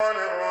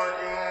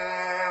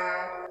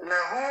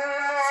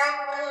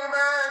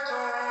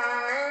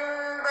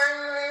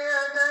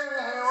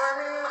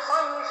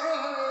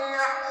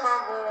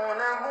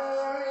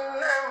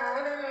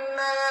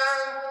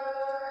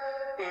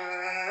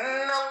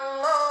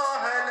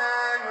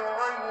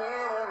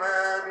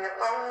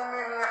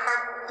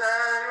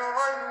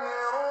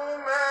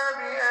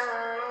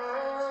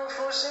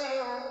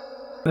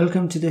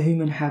Welcome to the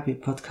Human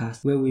Habit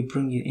Podcast, where we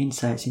bring you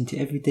insights into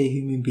everyday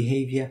human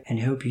behavior and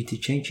help you to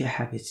change your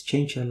habits,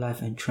 change your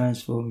life, and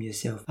transform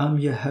yourself. I'm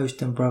your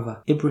host and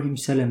brother, Ibrahim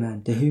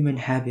Salaman, the Human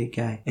Habit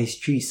Guy, a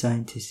street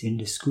scientist in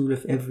the School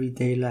of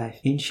Everyday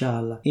Life.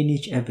 Inshallah, in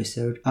each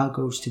episode, our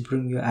goal is to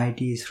bring you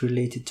ideas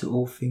related to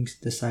all things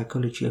the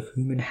psychology of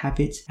human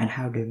habits and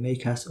how they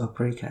make us or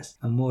break us,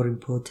 and more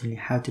importantly,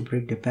 how to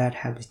break the bad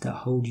habits that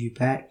hold you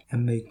back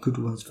and make good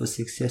ones for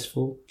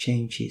successful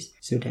changes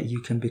so that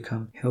you can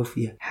become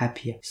healthier,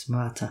 happier,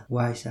 smarter,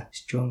 wiser,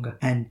 stronger,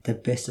 and the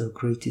best or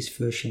greatest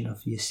version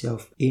of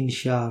yourself.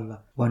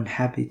 Inshallah, one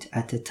habit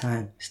at a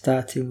time,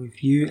 starting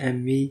with you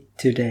and me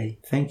today.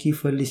 Thank you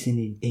for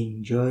listening.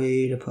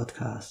 Enjoy the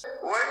podcast.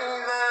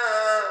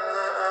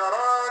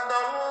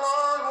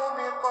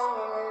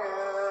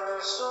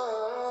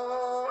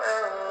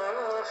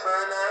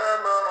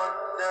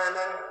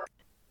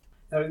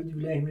 أعوذ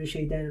بالله من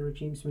الشيطان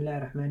الرجيم بسم الله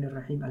الرحمن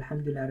الرحيم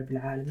الحمد لله رب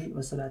العالمين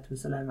والصلاة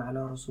والسلام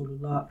على رسول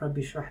الله رب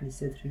اشرح لي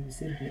صدري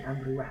ويسر لي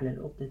أمري واحلل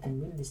عقدة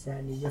من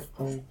لساني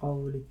يفقهوا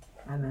قولي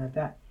أما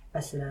بعد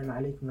السلام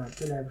عليكم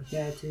ورحمة الله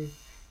وبركاته.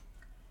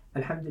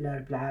 Alhamdulillah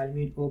Rabbil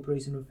Alameen, all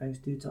praise and all thanks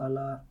due to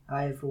Allah.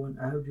 Hi everyone,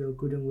 I hope you're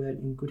good and well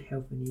in good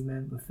health and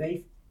iman with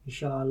faith,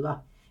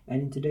 inshallah.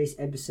 And in today's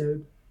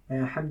episode,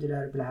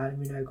 Alhamdulillah Rabbil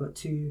Alameen, I got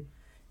two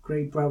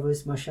great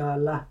brothers,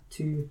 mashallah,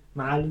 two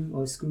ma'alim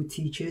or school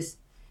teachers,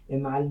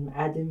 Ma'alim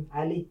Adam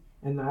Ali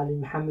and Ma'alim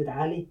Muhammad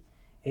Ali.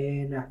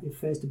 And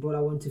first of all, I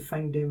want to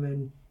thank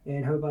them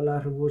and hope Allah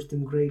rewards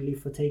them greatly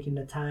for taking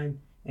the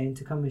time and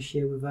to come and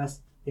share with us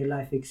their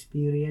life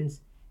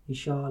experience,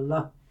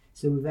 inshallah.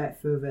 So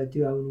without further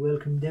ado, I will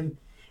welcome them.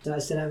 So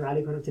Assalamu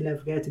alaikum wa rahmatullahi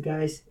wa barakatuh,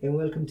 guys, and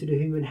welcome to the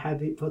Human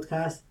Habit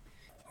Podcast.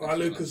 Wa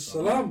alaikum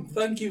salam.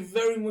 Thank you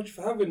very much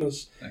for having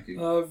us. Thank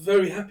you.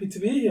 Very happy to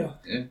be here.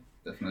 Yeah,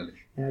 definitely.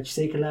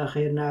 Jazakallah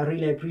khair. Now, I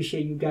really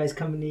appreciate you guys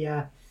coming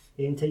here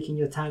and taking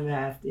your time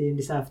out in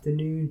this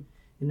afternoon.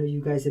 I know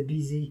you guys are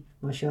busy,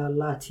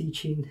 mashallah,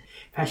 teaching,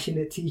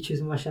 passionate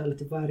teachers, mashallah,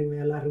 tabarak,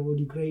 may Allah reward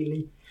you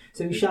greatly.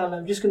 So inshallah,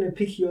 I'm just going to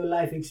pick your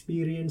life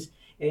experience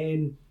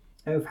and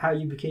of how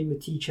you became a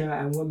teacher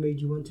and what made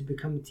you want to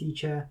become a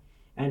teacher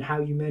and how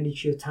you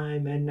manage your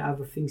time and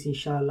other things,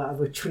 inshallah,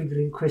 other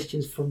triggering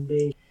questions from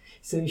there.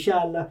 So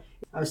inshallah,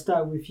 I'll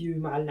start with you,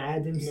 Ma'al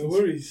Adams. No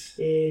worries.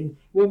 And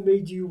what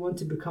made you want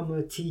to become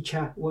a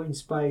teacher? What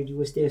inspired you?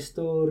 Was there a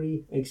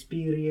story,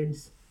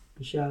 experience,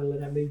 inshallah,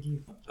 that made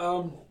you?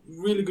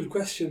 Really good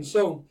question.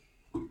 So,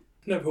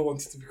 never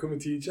wanted to become a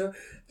teacher.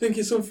 I think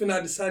it's something I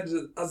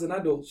decided as an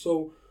adult.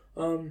 So,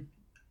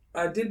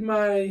 I did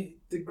my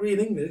degree in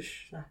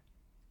English.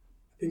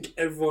 I think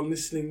everyone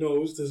listening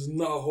knows there's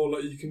not a whole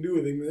lot you can do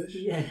with English.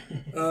 Yeah.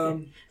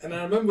 And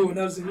I remember when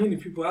I was in uni,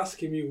 people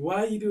asking me,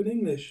 why are you doing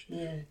English?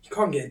 Yeah. You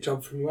can't get a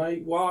job from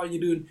it. Why are you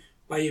doing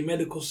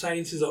biomedical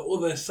sciences or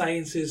other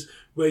sciences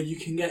where you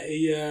can get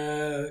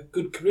a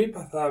good career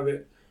path out of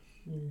it?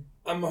 Mm.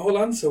 And my whole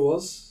answer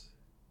was,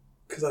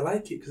 because I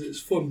like it, because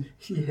it's fun.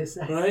 Yes.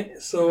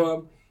 Right?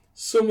 So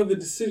some of the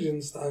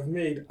decisions that I've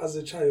made as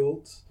a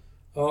child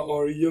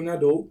or a young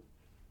adult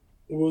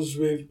was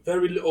with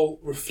very little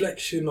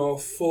reflection or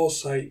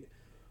foresight.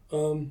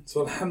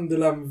 So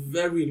alhamdulillah, I'm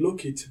very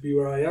lucky to be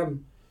where I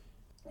am.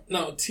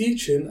 Now,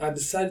 teaching, I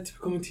decided to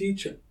become a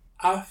teacher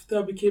after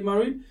I became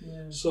married.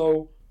 Yeah.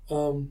 So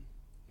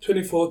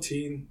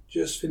 2014,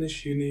 just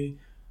finished uni,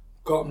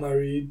 got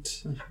married.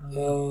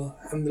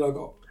 Alhamdulillah,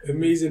 got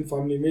amazing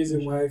family,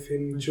 amazing wife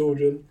and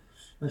children.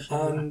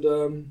 And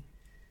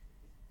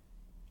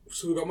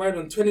so we got married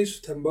on 20th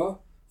September.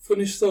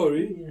 Funny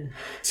story, Yeah.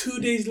 2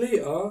 days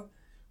later,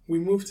 we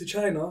moved to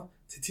China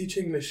to teach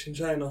English in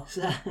China.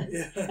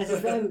 Yeah. As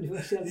a family,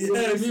 mashallah.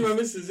 Yeah, me and my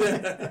missus,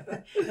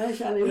 yeah.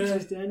 Mashallah,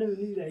 interesting. I never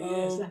knew that.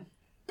 Yes.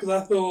 Because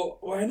I thought,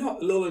 why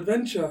not? A little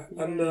adventure.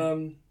 Yeah.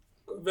 And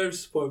got a very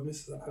supportive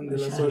missus,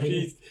 alhamdulillah. So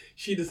Mashallah.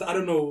 she just, I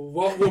don't know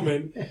what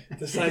woman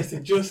decides to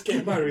just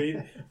get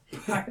married,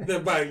 pack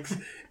their bags,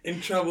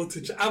 and travel to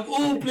of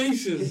all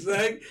places.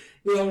 Like,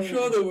 you know, I'm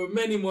sure there were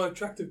many more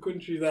attractive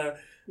countries that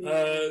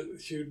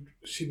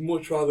she'd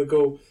much rather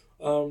go.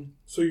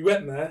 So we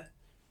went there.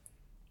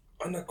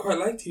 And I quite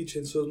like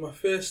teaching, so it was my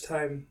first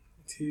time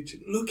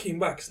teaching. Looking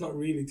back, it's not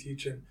really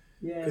teaching,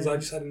 because I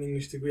just had an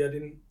English degree. I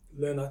didn't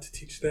learn how to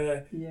teach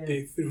there. Yeah.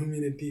 They threw me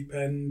in the deep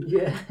end,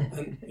 Yeah.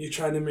 and you're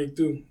trying to make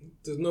do.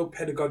 There's no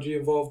pedagogy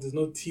involved. There's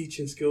no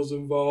teaching skills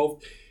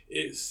involved.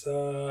 It's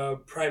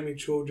primary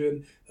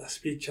children that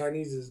speak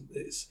Chinese.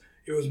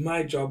 It was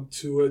my job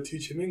to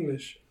teach them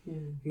English.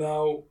 Mm.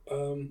 Now,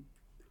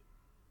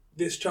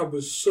 this job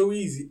was so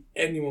easy.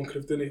 Anyone could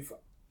have done it.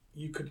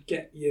 You could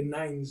get your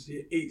 9s,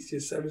 your 8s, your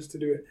 7s to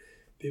do it.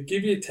 They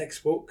give you a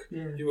textbook,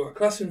 Yeah. you've got a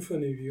class in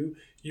front of you,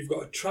 you've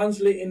got a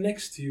translator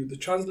next to you. The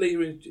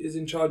translator is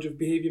in charge of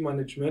behaviour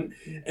management,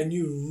 and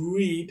you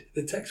read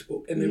the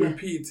textbook and they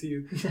repeat it to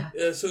you.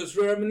 So it's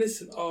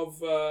reminiscent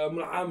of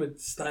Muhammad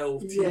style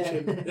of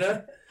teaching.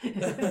 Yeah.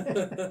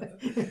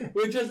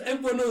 Which, as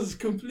everyone knows, is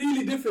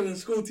completely different than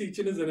school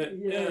teaching, isn't it?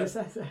 Yes.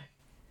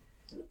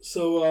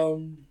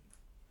 So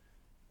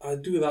I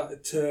do that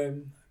at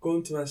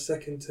going to my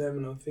second term,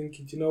 and I'm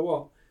thinking, do you know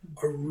what?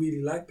 I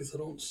really like this. I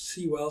don't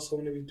see what else I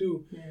want to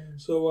do. Yeah.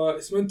 So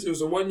it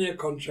was a 1-year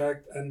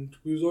contract, and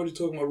we was already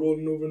talking about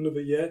rolling over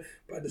another year.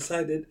 But I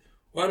decided,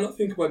 why not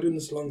think about doing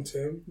this long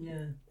term?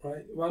 Yeah.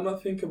 Right? Why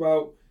not think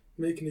about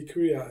making a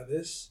career out of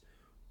this?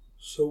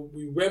 So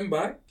we went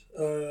back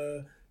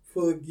for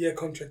the year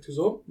contract was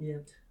up. Yeah.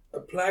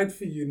 Applied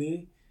for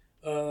uni,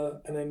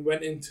 and then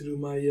went in to do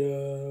my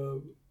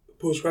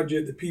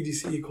postgraduate, the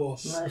PGCE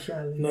course.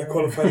 Mashallah, And I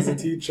qualified as a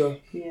teacher.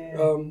 Yeah.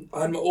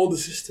 I had my older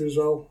sister as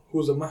well, who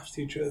was a maths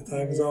teacher at the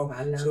time as well.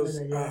 So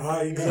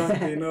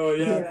exactly,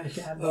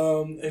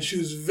 and she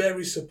was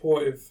very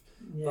supportive.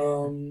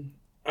 Yeah.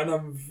 And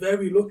I'm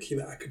very lucky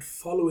that I could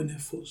follow in her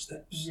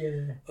footsteps.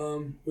 Yeah.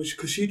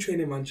 Because she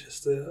trained in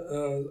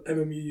Manchester,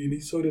 MMU Uni,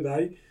 so did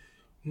I.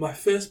 My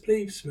first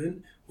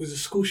placement was a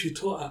school she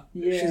taught at.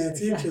 Yeah. She's a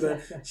teacher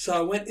there. So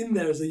I went in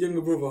there as a younger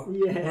brother.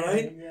 Yeah.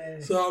 Right? Yeah.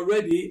 So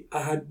already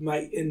I had my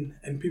in,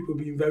 and people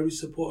being very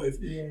supportive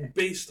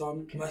based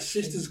on my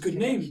Connection, sister's good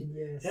name.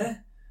 yes. Yeah?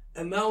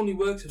 And that only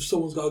works if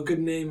someone's got a good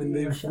name and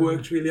they've Mashallah.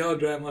 worked really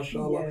hard, right?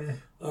 Mashallah.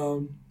 Yeah.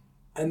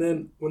 And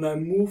then when I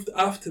moved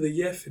after the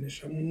year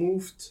finished, I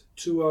moved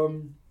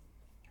to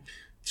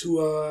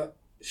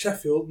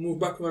Sheffield, moved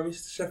back with my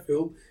miss to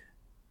Sheffield,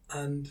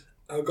 and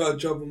I got a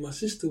job with my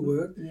sister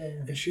work,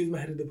 and she was my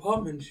head of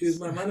department. She was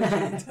my manager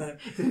at the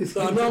time.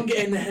 So I know I'm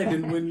getting ahead,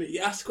 and when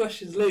you ask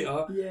questions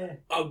later,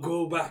 I'll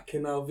go back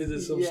and I'll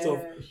visit some stuff.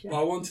 But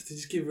I wanted to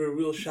just give her a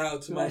real shout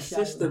out to my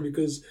sister,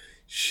 because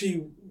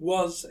she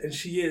was and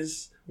she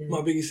is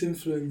my biggest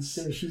influence.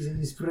 So she's an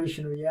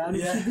inspirational,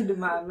 She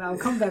did I'll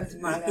come back to she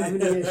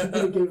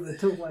did give a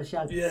talk about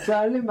shout. So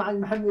I live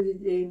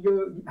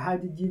Mohammed, how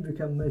did you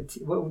become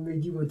what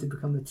made you want to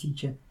become a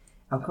teacher?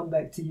 I'll come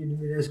back to you in a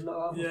minute.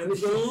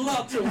 There's a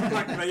lot to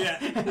unpack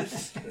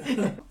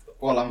there,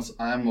 Well,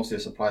 I am mostly a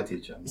supply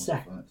teacher. So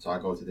I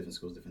go to different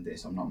schools different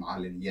days. So I'm not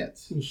ma'alim yet.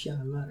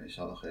 Inshallah.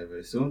 Inshallah khair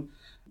very soon.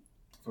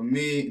 For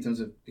me, in terms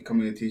of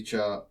becoming a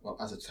teacher, well,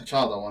 as a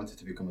child, I wanted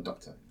to become a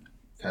doctor.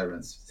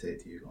 Parents say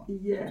to you,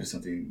 do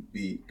something,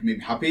 make me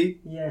happy,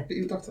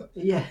 be a doctor.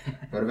 Yeah.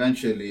 But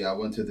eventually, I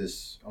went to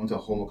a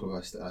home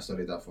club. I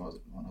studied that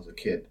when I was a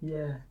kid.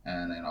 Yeah.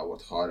 And I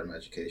worked hard in my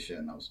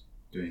education. I was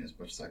doing as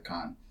much as I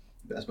can,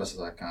 as best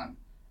as I can,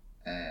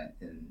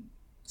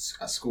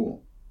 at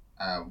school.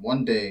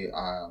 One day,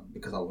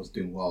 because I was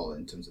doing well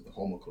in terms of the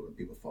home club and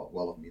people thought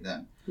well of me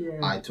then,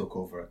 I took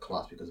over a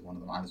class because one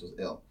of the minors was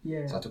ill.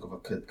 So I took over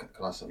a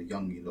class of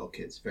little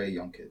kids, very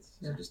young kids.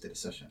 So I just did a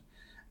session.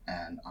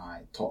 And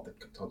I taught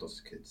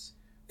those kids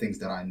things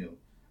that I knew.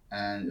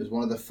 And it was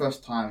one of the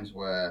first times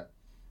where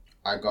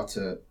I got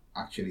to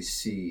actually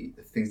see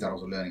the things that I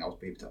was learning, I was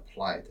able to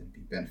apply it and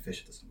be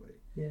beneficial to somebody.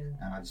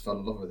 And I just fell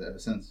in love with it ever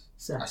since.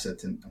 I said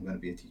to him, I'm going to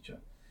be a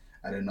teacher.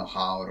 I didn't know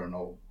how, I don't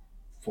know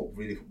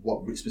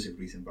what specific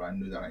reason, but I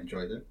knew that I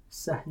enjoyed it.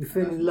 So you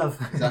fell in love.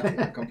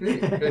 Exactly,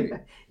 completely.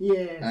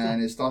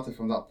 And So. it started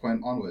from that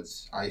point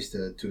onwards. I used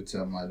to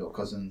tutor my little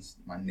cousins,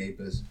 my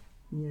neighbours,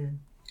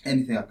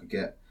 anything I could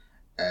get.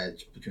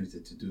 Opportunity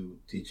to do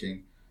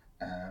teaching.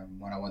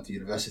 When I went to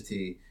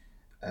university,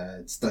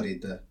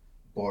 studied the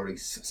boring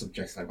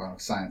subjects like biological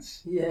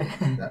science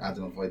that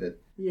Adam avoided.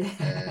 So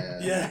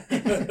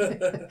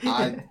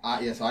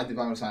I did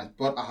biological science,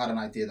 but I had an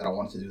idea that I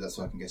wanted to do that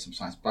so I can get some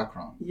science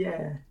background.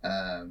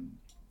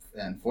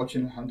 And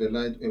fortunately,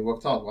 alhamdulillah, it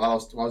worked out. While I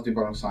was doing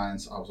biological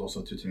science, I was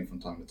also tutoring from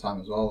time to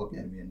time as well,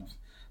 getting me a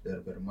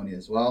little bit of money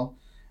as well.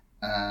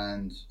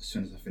 And as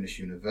soon as I finished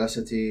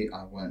university,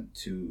 I went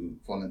to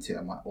volunteer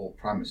at my old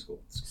primary school.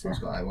 It's the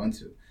school I went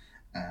to.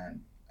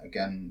 And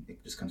again,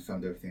 it just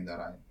confirmed everything that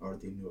I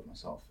already knew of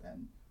myself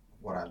and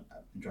what I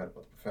enjoyed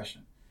about the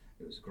profession.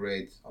 It was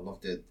great. I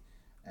loved it.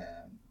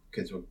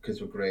 Kids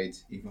were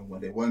great, even when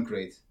they weren't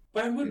great.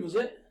 Bindwood, was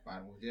it?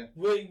 Bindwood, yeah.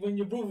 Wait, when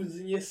your brother was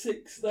in year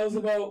 6, that was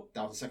the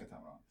second time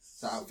around.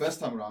 So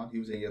first time around, he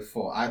was in year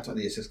 4. I taught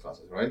the year 6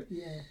 classes, right?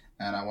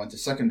 And I went to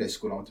secondary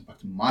school. I went back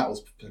to my old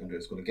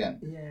secondary school again.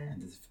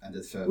 And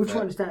did Fairvale. Which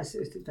one is that? Is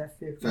that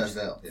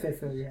Fairvale,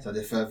 Fairvale, So I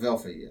did Fairvale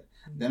for a year.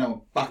 Then I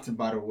went back to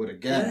Bindwood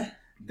again.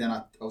 Then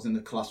I was in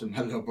the class with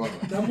my little brother.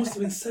 That must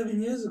have been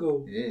 7 years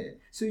ago. Yeah.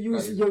 So you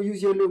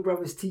use your little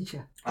brother's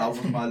teacher. I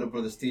was my little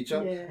brother's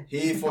teacher.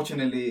 He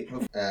fortunately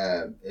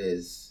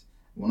is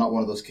not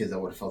one of those kids that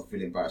would have felt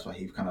really embarrassed, but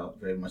he kind of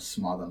very much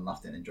smiled and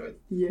laughed and enjoyed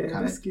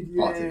that's good.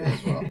 Part of it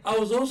as well. I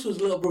was also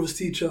his little brother's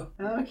teacher.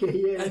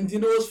 Okay, And you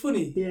know what's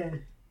funny?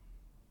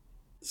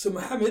 So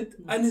Mohammed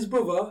and his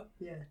brother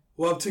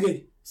were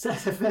together. So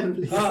that's a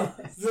family.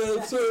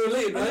 So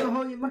related,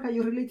 right?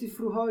 You're related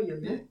through Hoya,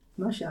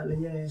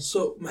 Mashallah,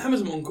 So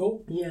Mohammed's my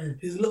uncle.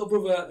 His little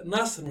brother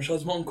Nasser,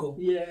 Mashallah, my uncle.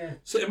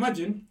 So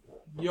imagine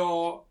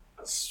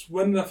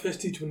when I first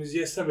teacher, when he was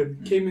year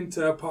 7, came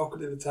into our park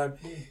at the time,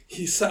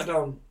 he sat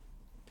down.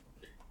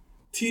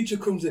 Teacher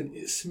comes in,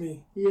 it's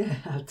me.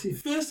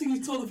 First thing he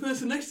told the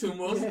person next to him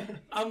was,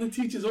 I'm the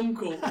teacher's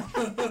uncle.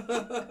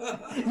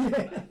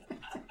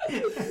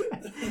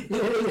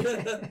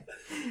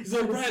 He's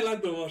a bright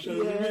lad though,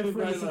 Mashallah. He's a really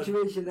bright lad.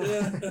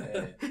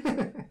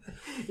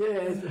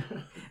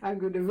 I'm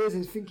good. The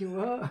person's thinking,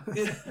 what?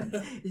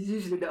 It's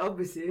usually the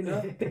opposite,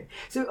 isn't it?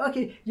 So,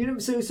 okay,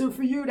 so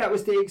for you, that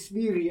was the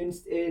experience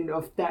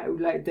of that,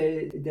 like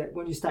that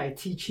when you started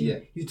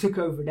teaching, you took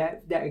over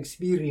that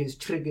experience,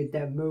 triggered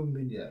that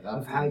moment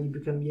of how you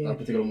become, that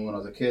particular moment when I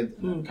was a kid,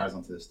 and it carries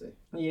on to this day.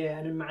 Yeah,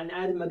 and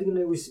Adam, I think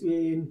it was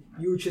you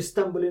were just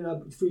stumbling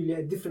up through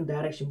a different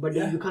direction, but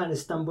then you kind of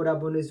stumbled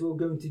up on as well,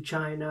 going to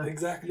China.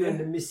 Exactly. You and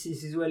the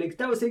missus as well. Like,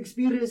 that was the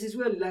experience as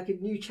well, like a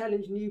new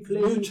challenge, new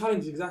place. New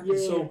challenge, exactly.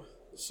 Yeah.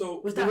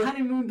 So was that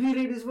honeymoon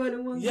period as well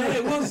in one Yeah,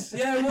 it was.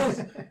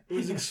 It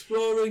was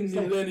exploring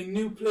and learning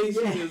new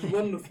places. It was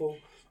wonderful.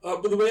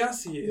 But the way I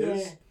see it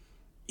is,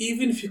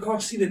 even if you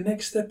can't see the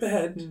next step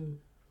ahead,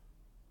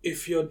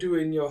 if you're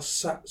doing your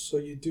SATs or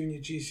you're doing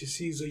your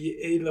GCSEs or your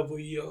A-level,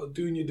 you're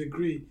doing your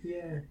degree,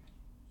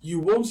 you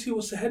won't see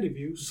what's ahead of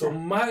you. So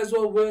might as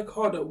well work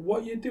hard at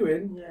what you're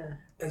doing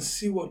and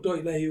see what door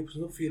he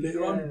opens up for you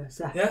later on.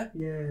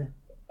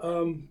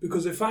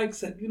 Because if I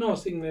said,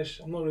 it's English,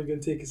 I'm not really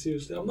going to take it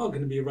seriously. I'm not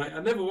going to be a writer.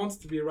 I never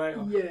wanted to be a writer.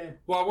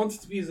 What I wanted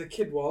to be as a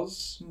kid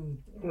was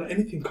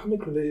anything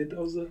comic related. I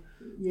was a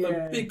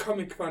big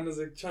comic fan as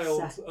a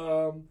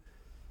child.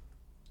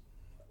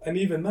 And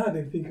even that, I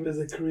didn't think of it as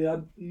a career. I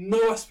had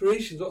no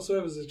aspirations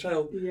whatsoever as a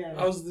child.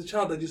 I was the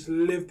child that just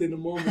lived in the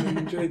moment and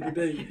enjoyed the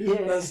day.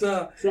 That's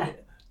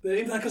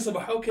like us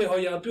about, okay,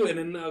 I'll do it,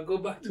 and then I'll go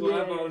back to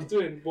whatever I was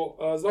doing. But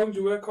as long as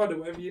you work hard at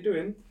whatever you're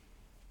doing,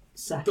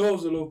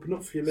 doors will open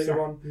up for you later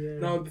on.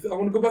 Now, I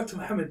want to go back to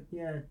Mohammed.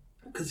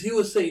 Because he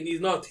was saying he's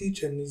not a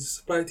teacher and he's a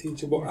supply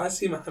teacher, but I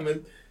see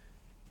Mohammed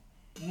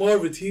more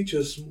of a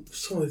teacher,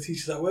 some of the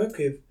teachers I work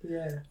with.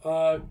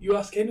 You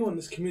ask anyone in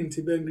this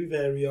community, Ben Grieve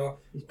area,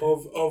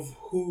 of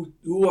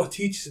who are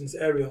teachers in this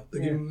area. They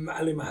give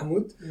Ali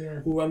Mahmoud,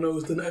 who I know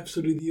has done an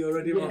episode with you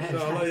already,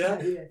 mashallah,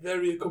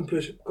 very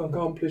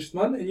accomplished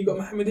man. And you got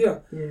Mohammed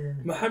here.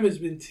 Mohammed's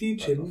been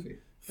teaching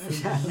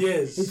for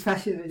years. He's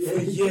passionate.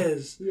 For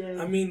years.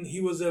 I mean,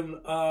 he was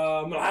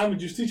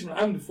Mohammed used to teach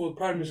Mohammed before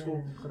primary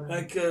school.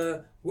 Like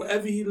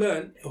whatever he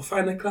learned, he'll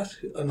find a class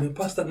and he'll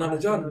pass that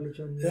knowledge on.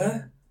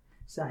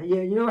 صح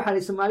waxaa la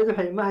Soomaalidu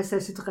waxay ma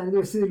haysaa si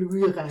taqaanid sida lagu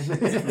yaqaan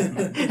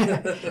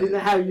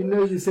how you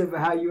know yourself,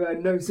 how you are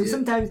known. So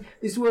sometimes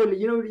it's well,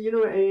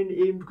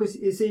 and because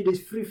you say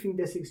there's three things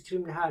that's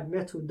extremely hard: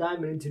 metal,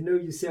 diamond, and to know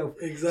yourself.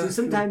 Exactly. So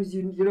sometimes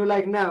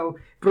like now,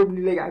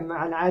 probably like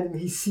Adam,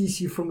 he sees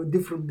you from a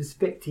different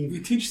perspective. We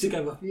teach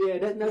together.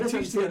 That's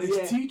teach together.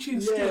 He's teaching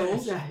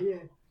skills.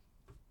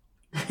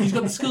 He's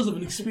got the skills of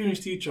an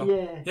experienced teacher.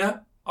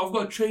 I've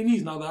got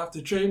trainees now that have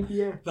to train.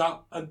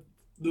 That.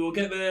 They will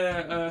get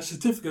their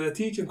certificate, their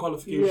teaching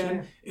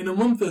qualification in a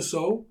month or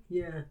so.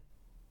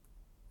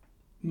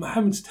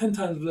 Mohammed's 10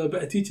 times a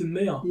better teacher than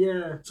they are.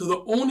 So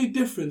the only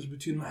difference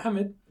between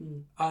Mohammed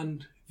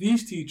and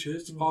these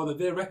teachers are that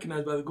they're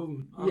recognised by the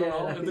government. I don't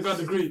know if they got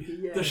a degree.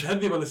 They're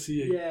shahadi wala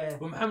CA.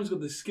 But Mohammed's got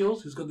the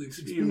skills, he's got the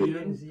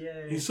experience.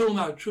 He's someone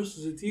that I trust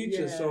as a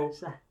teacher. So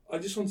I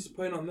just wanted to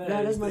point on there.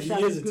 He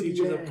is a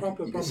teacher, he's a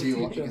proper teacher.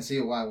 You can see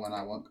why when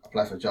I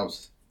apply for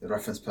jobs, the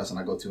reference person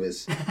I go to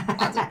is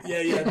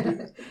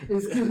Adam.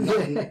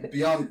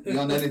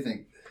 Beyond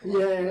anything.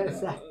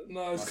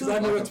 No, it's because I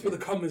know where to put the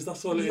comments,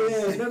 that's all it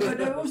is.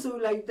 But also,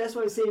 like, that's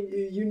why I'm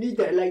saying you need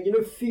that, like,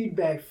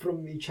 feedback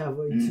from each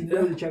other to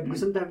know each other,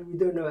 because sometimes we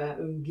don't know our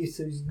own gifts,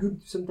 so it's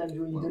good sometimes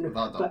when you don't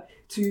know. But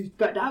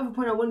the other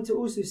point I wanted to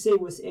also say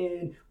was,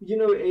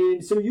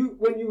 so you,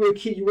 when you were a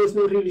kid, you was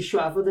not really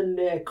sure, other than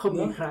the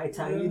comic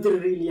writer, you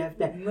didn't really have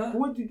that.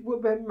 What did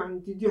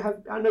you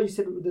have? I know you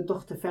said with the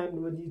doctor family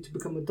wanted you to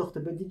become a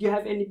doctor, but did you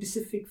have any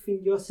specific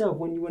thing yourself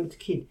when you wanted a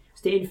kid?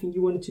 Was there anything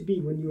you wanted to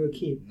be when you were a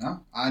kid?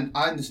 No,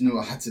 I just knew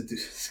I had to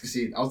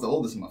succeed. I was the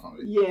oldest in my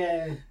family.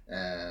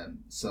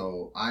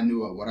 So I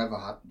knew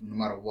whatever, no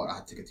matter what, I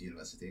had to get to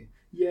university.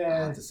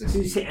 I had to succeed.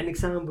 So you set an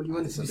example. You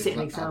wanted to set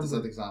an example. I had to set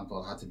an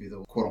example. I had to be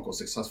the quote unquote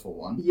successful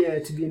one.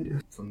 To be.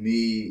 For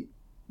me,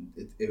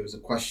 it was a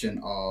question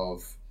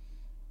of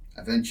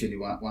eventually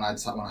when I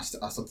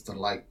started to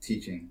like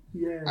teaching.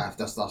 That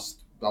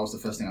was the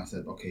first thing I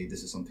said. Okay,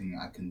 this is something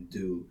I can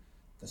do.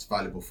 That's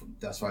valuable to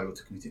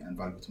the community and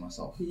valuable to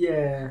myself.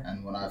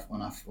 And when I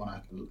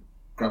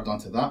grabbed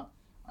onto that,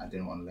 I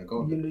didn't want to let go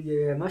of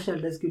it.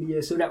 Mashallah, that's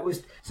good.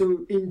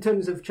 So in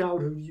terms of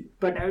childhood,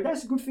 but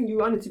that's a good thing. You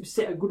wanted to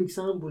set a good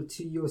example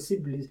to your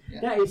siblings.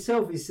 That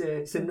itself is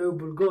a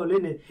noble goal,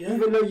 isn't it?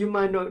 Even though you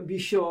might not be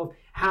sure of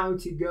how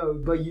to go,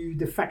 but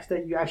the fact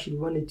that you actually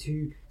wanted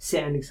to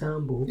set an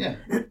example,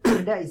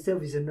 that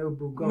itself is a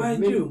noble goal.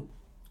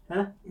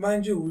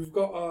 Mind you, we've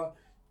got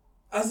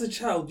as a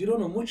child, you don't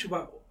know much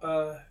about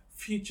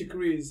future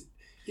careers,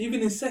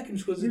 even in secondary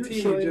school as a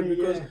teenager,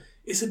 because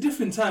it's a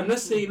different time.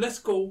 Let's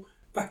go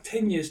back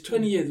 10 years,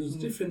 20 years, it was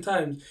different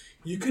times.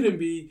 You couldn't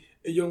be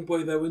a young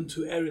boy that went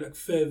to an area like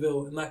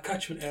Fairville, in that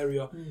catchment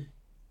area.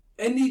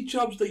 any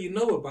jobs that you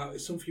know about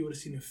is something you would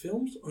have seen in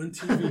films or on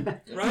TV,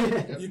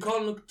 right? You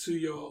can't look to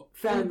your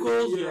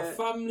uncles, your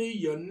family,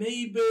 your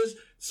neighbours,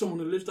 someone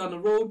who lives down the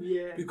road,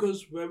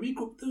 because where we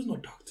grew up, there was no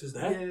doctors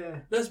there. Yeah.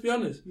 Let's be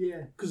honest.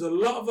 Because a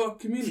lot of our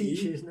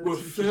community were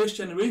first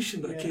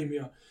generation that came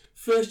here.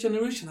 First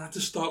generation had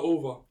to start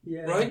over,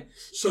 right?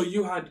 So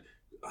you had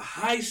a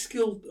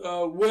high-skilled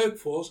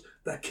workforce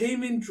that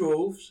came in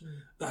droves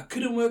that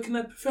couldn't work in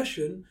their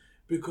profession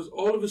because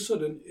all of a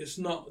sudden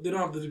they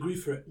don't have the degree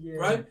for it,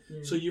 right?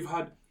 So you've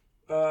had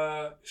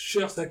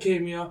chefs that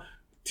came here,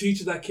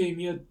 teachers that came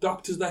here,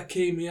 doctors that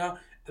came here,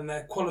 and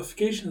their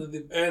qualifications that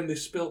they've earned, they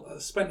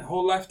spent a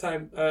whole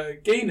lifetime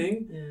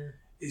gaining,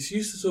 is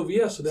useless over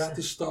here, so they have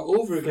to start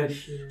over again.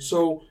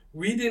 So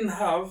we didn't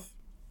have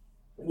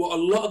what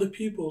a lot of the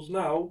pupils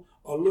now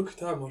are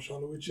looked at,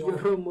 mashallah, which are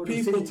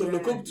people to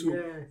look up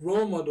to,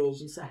 role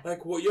models.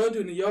 Like what you're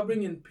doing, you're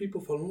bringing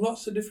people from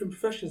lots of different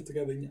professions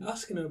together and you're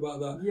asking them about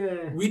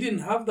that. We didn't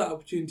have that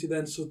opportunity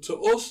then. So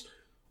to us,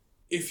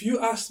 if you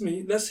asked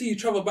me, let's say you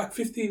travel back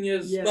 15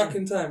 years back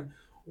in time,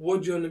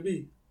 what do you want to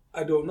be?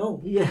 I don't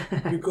know.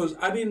 Because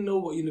I didn't know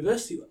what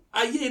university was.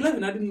 At year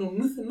 11, I didn't know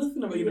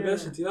nothing about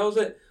university. That was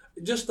it.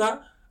 Just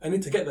that, I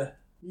need to get there.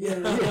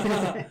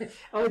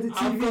 Oh, the TV,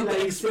 I've got like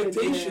the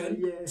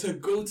expectation to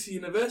go to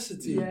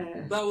university.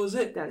 That was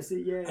it. That's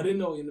it. I didn't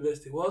know what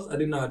university was. I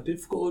didn't know how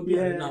difficult it would be.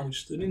 I didn't know how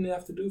much studying they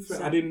have to do for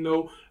it. I didn't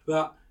know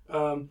that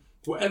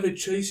whatever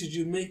choices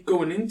you make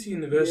going into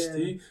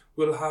university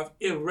will have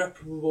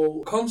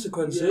irreparable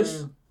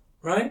consequences.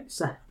 Right?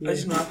 I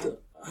just know have to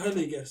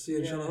highly guess,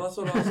 inshallah. That's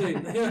what I was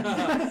saying.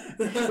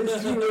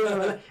 It's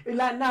true.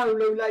 Like now,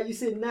 like you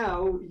said,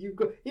 now you've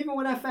got. Even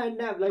when I found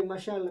out, like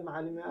mashallah,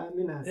 Ma'alima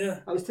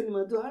Amina, I was telling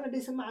my daughter,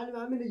 there's a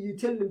Ma'alima Amina. You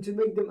tell them to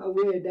make them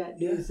aware that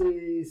there's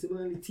a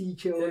Somali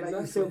teacher or like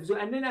yourself. So,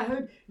 and then I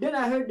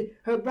heard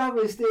her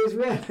brother stay as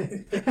well.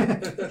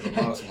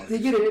 You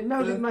get it?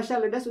 Now,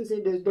 mashallah, that's what I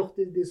say. There's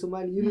doctors, there's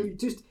Somali. You know,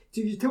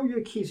 you tell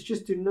your kids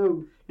just to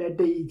know that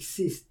they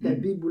exist,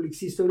 that people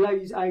exist. So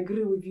like I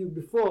agree with you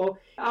before,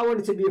 I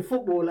wanted to be a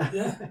footballer.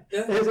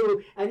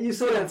 So, and you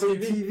saw that from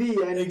TV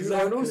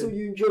and also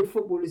you enjoyed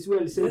football as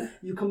well. So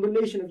your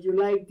combination of you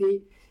liked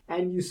it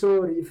and you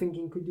saw it, you're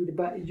thinking could do the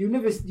but you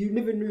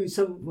never knew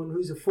someone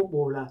who's a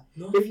footballer.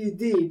 No. If you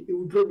did, it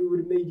would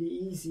have made it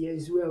easier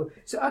as well.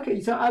 So okay,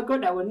 so I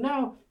got that one.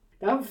 Now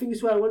the other thing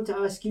as well I want to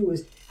ask you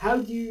was how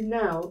do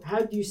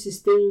you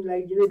sustain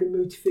the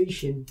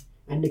motivation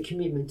and the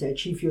commitment to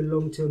achieve your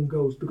long-term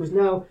goals? Because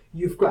now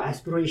you've got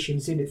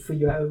aspirations in it for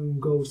your own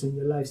goals and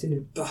your lives, isn't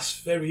it? That's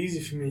very easy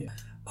for me.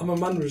 I'm a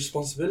man with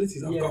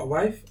responsibilities. I've got a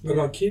wife, I've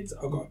got kids,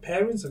 I've got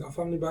parents, I've got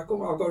family back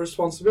home, I've got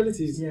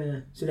responsibilities.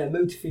 So that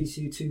motivates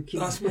you to keep...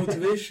 That's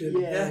motivation.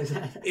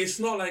 It's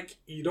not like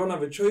you don't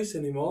have a choice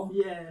anymore.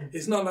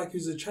 It's not like you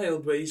was a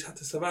child where you just had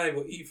to survive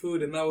or eat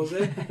food and that was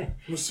it.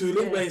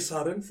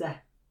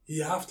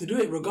 You have to do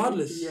it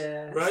regardless,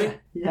 right?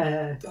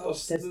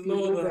 That's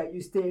no other.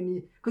 You stay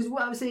in because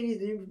what I'm saying is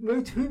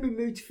the human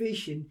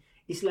motivation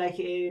is like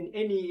in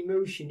any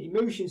emotion.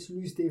 Emotions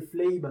lose their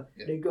flavor.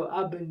 They go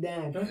up and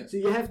down. So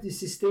you have to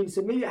sustain.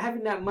 So maybe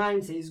having that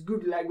mindset is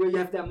good. Like where you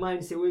have that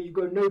mindset where you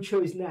got no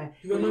choice now.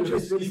 You got no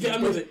choice. You get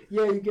on with it.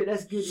 You get.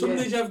 That's good. Some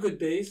days you have good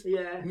days.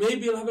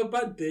 Maybe you'll have a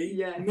bad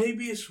day.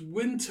 Maybe it's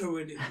winter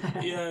when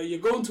you're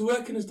going to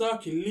work and it's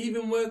dark. You're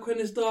leaving work when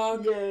it's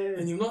dark.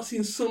 And you've not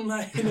seen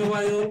sunlight in a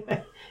while.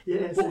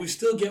 But we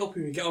still get up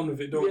and we get on with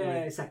it, don't we?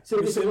 Exactly.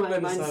 So it's a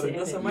mindset.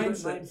 That's a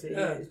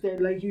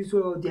mindset. Like you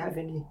saw, do you have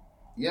any?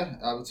 Yeah,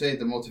 I would say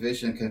the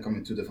motivation can come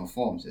in two different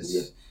forms.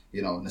 It's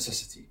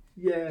necessity.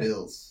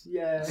 Bills.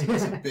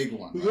 It's a big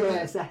one.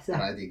 Right?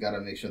 Right? You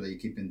gotta make sure that you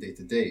keep in day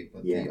to day.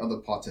 But the other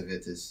part of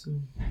it is,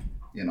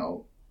 one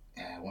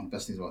of the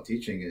best things about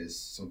teaching is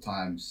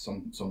sometimes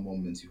some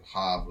moments you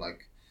have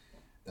like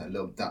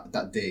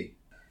that day.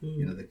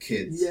 The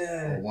kids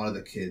or one of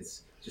the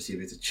kids just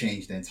able to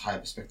change their entire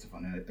perspective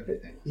on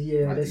everything.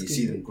 Right? You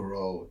see them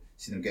grow,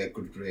 see them get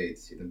good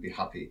grades, see them be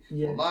happy.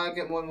 Well, I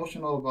get more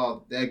emotional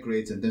about their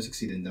grades and them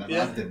succeeding than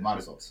I have my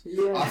results.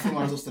 I throw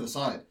my results to the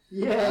side.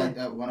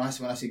 When I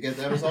see get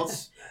their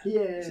results,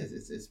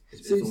 it's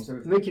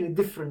making a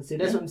difference. So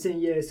that's what I'm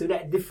saying. So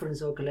that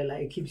difference,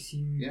 it keeps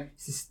you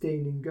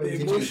sustaining going.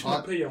 Teaching is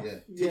hard.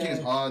 Teaching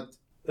is hard.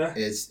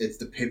 It's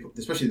the paper,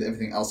 especially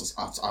everything else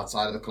that's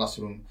outside of the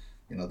classroom.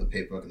 The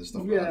paperwork and the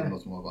stuff. I don't know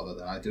more about that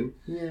than I do.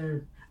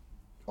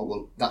 Oh,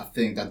 well, that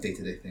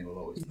day-to-day thing will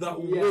always... That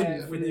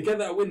win, when you get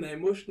that win, that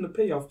emotional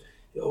payoff,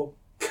 it'll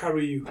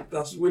carry you.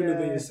 That's winning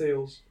your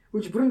sales.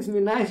 Which brings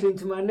me nicely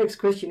into my next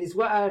question,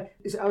 I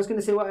was going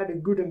to say, what are the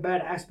good and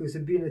bad aspects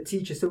of being a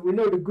teacher? So we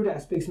know the good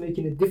aspects,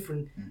 making it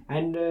different,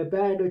 and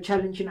bad or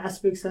challenging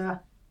aspects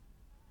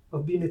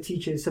of being a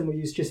teacher. Some of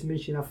you just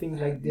mentioned, I think,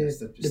 like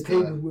the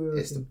paperwork.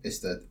 It's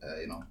the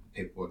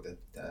paperwork,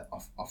 the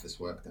office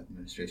work, the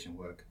administration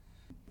work.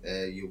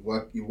 You're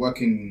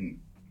working.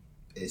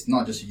 It's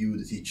not just you,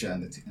 the teacher,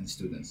 and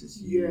students.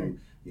 It's you,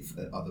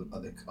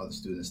 other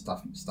students,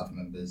 staff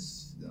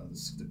members.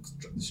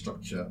 The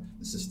structure,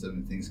 the system,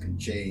 and things can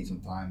change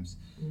sometimes.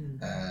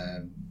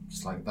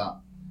 Just like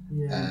that.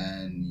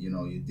 and you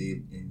know you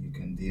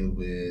can deal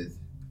with,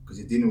 because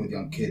you're dealing with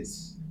young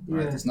kids.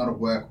 Right, it's not a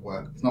work.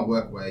 It's not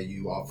work where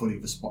you are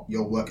fully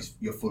your work is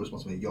your full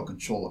responsibility, your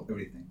control of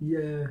everything.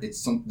 Yeah,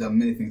 there are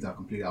many things that are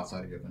completely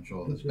outside of your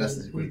control. As best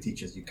as great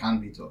teachers you can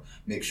be, to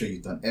make sure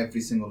you've done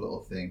every single little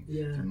thing,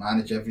 to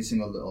manage every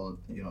single little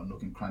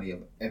nook and cranny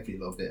of every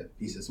little bit of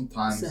pieces.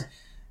 Sometimes,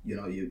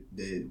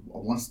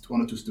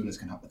 one or two students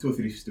can have 2 or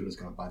 3 students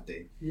can have a bad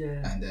day,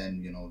 and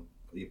then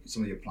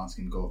some of your plants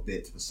can go a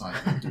bit to the side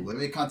and do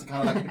whatever you can to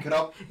kind of like pick it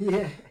up.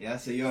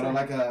 So you're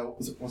like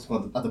what's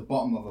called at the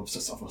bottom of a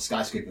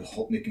skyscraper,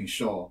 making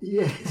sure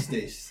it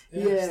stays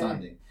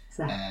standing.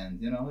 And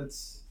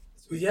it's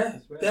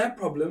their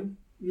problem.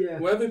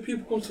 Wherever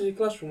people come to your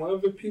classroom,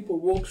 wherever people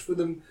walk through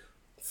them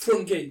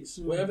front gates,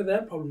 wherever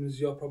their problem is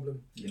your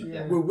problem.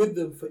 We're with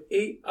them for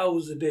 8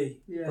 hours a day,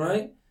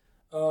 right?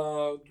 They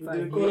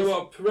call it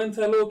about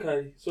parental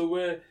loci. So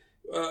we're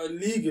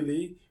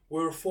legally.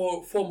 We're a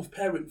form of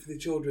parent for the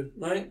children,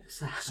 right?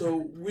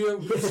 So we're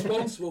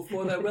responsible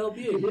for their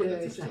well-being.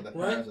 The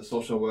parents, the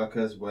social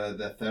workers, we're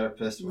the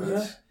therapists.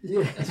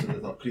 That's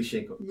what the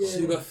cliche. So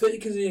you've got 30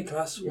 kids in your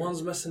class,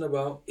 one's messing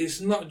about.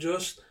 It's not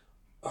just,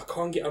 I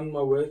can't get on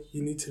my work,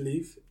 you need to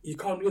leave. You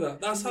can't do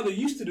that. That's how they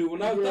used to do it.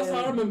 That's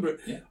how I remember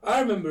it. I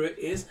remember it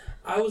is,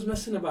 I was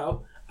messing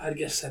about, I'd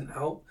get sent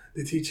out,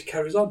 the teacher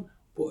carries on.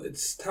 But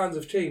times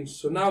have changed.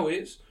 So now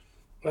it's,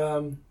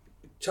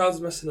 child's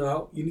messing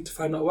about, you need to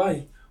find out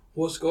why.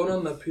 What's going on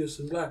in that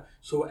person's life.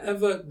 So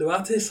whatever the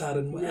artists are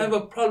and whatever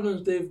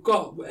problems they've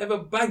got, whatever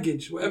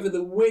baggage, whatever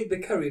the weight they're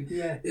carrying,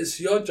 it's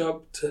your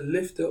job to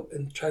lift up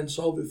and try and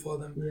solve it for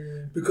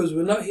them. Because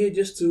we're not here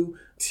just to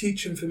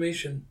teach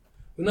information.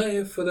 We're not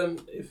here for them,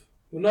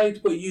 we're not here to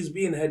put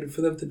USB in the head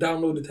for them to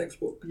download the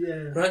textbook.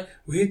 Right?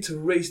 We're here to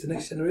raise the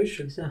next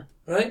generation.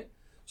 Right?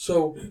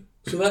 So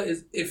that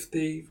is if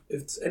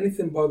there's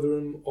anything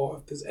bothering them, or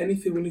if there's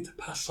anything we need to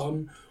pass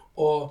on,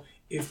 or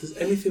if there's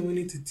anything we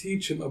need to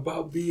teach them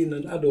about being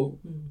an adult,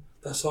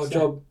 that's our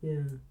job,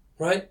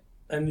 right?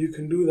 And you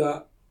can do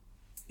that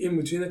in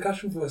between the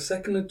classroom for a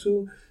second or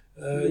two.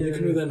 You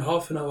can do that in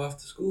half an hour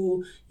after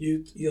school.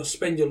 You'll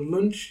spend your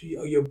lunch,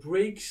 your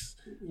breaks.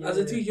 As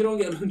a teacher, you don't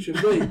get lunch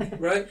and break,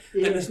 right?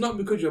 And it's not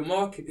because you're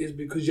marking, it's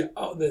because you're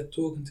out there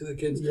talking to the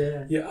kids.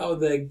 You're out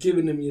there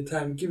giving them your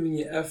time, giving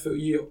your effort.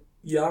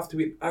 You have to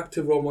be an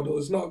active role model.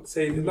 It's not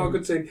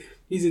good saying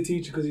he's a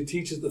teacher because he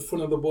teaches the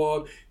front of the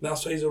board.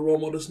 That's why he's a role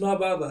model. It's not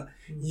about that.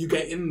 You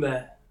get in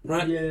there,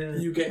 right?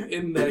 You get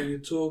in there. You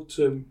talk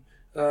to him.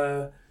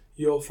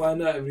 You'll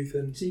find out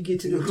everything. So you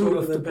get to the root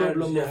of the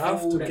problem. You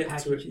have to get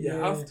to it. You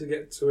have to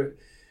get to it.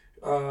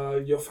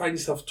 You'll find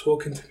yourself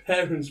talking to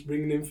parents,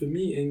 bringing them for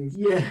meetings.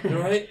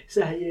 Right.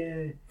 So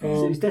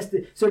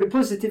so the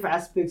positive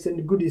aspects and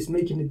the good is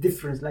making a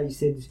difference, like you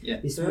said.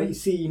 It's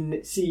seeing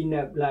like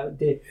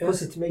the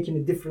positive making a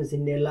difference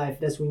in their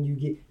life. That's when you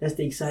get. That's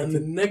the exciting. And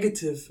the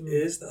negative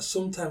is that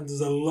sometimes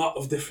there's a lot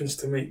of difference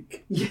to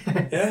make.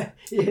 Especially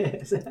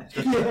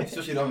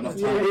don't have enough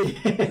time.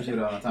 Especially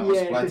don't have time. I'm a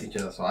supply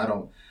teacher,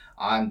 so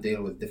I'm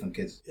dealing with different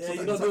kids.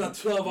 You don't do that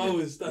 12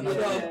 hours.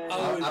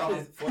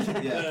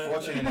 Fortunately,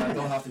 I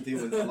don't have to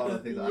deal with a lot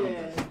of things that I don't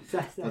do.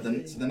 But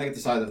the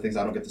negative side of things,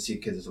 I don't get to see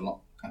kids a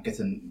lot. I get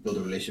to build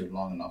a relationship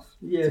long enough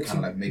to kind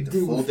of like make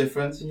the full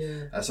difference.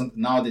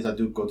 Nowadays, I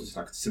do go to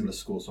like similar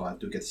schools, so I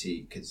do get to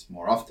see kids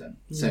more often,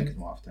 same kids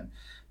more often.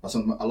 But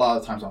a lot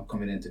of times I'm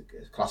coming into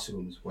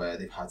classrooms where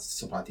they've had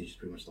supply teachers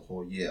pretty much the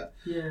whole year,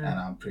 and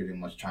I'm pretty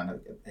much trying to.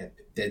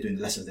 They're doing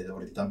the lessons they've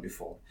already done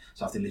before,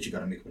 so I've literally got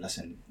to make a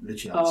lesson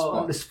literally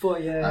on the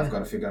spot. I've got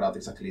to figure out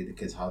exactly the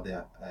kids how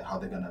they're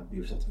gonna be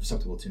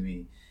receptible to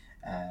me,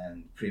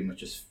 and pretty much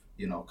just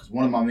because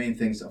one of my main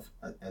things of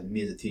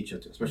me as a teacher,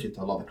 especially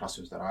to a lot of the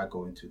classrooms that I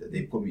go into that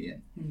they put me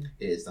in,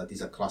 is that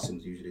these are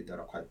classrooms usually that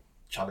are quite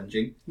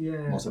challenging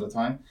most of the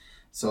time.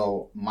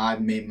 So my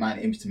main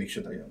aim is to make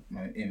sure that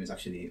my aim is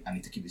actually I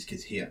need to keep these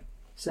kids here.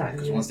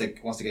 Because once they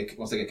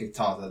get kicked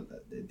out,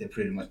 they're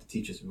pretty much the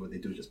teachers. What they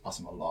do is just pass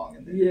them along,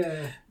 and they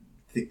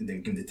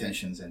give them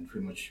detentions and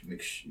pretty much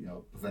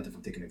prevent them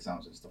from taking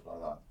exams and stuff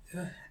like that.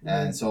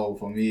 And so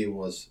for me, it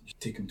was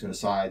take them to the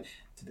side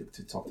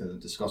to talk to them,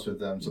 discuss with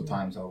them.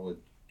 Sometimes I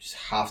would just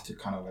have to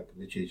kind of like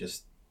literally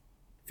just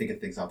figure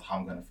things out how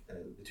I'm gonna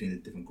between the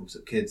different groups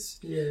of kids,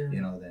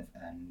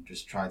 and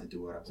just try to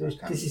do whatever. So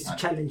this is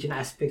challenging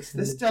aspects.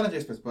 There's challenging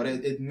aspects, but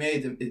it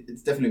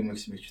definitely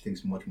makes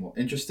things much more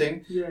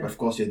interesting. But of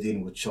course, you're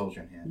dealing with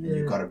children here, and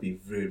you've got to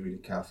be really, really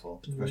careful.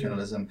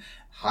 Professionalism,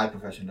 high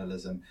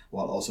professionalism,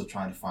 while also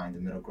trying to find the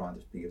middle ground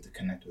of being able to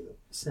connect with them.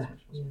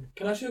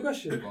 Can I ask you a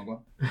question? Go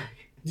on.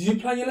 Do you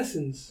plan your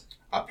lessons?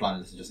 I plan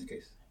lessons just in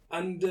case.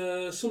 And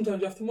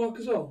sometimes you have to mark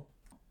as well.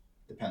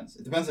 Depends.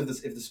 It depends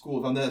if the school,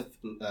 if I'm there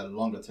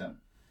longer term.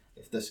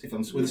 If I'm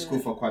with the school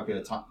for quite a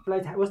period of time.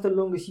 Like, what's the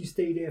longest you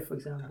stay there, for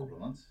example? A couple of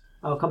months.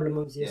 Oh, a couple of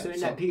months, So in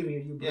that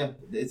period,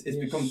 it's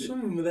become. Some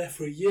of them are there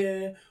for a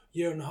year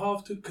and a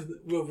half, because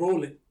we're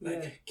rolling.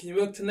 Can you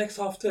work to next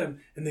half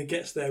term? And then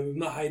gets there, we've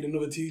not hired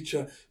another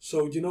teacher.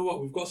 So you know what?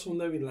 We've got someone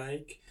that we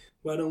like.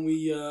 why don't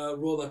we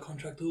roll that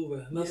contract over?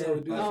 And that's how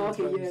we do it. Oh,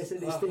 okay, sometimes. yeah, so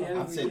they stay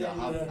over. I'd say that I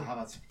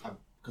have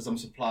because I'm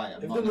supply.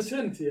 Have you done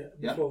maternity yet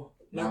before?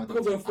 I Like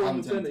cover for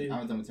maternity? I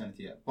haven't done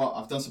maternity yet, but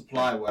I've done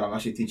supply where I'm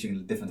actually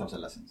teaching different types of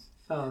lessons.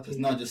 Oh, okay. It's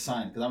not just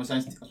science, because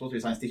I'm supposed to be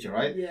a science teacher,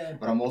 right? Yeah.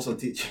 But I'm also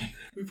teaching.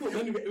 We put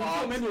many.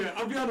 I'll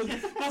be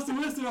honest. That's the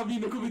worst thing about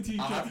being a cover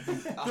teacher.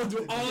 They'll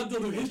do art, they'll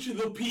do history,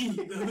 they'll PE,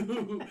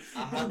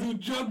 they'll do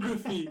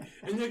geography,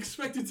 and you're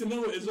expected to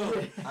know it as well.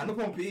 I don't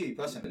want PE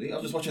personally. I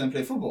was just watching them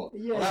play football.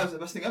 Yeah. Well, that was the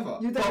best thing ever.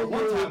 You But don't-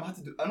 one you- time I had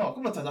to do. I know a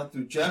couple of times I had to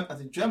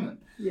do German.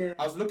 Yeah.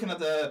 I was looking at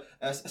the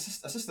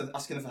assistant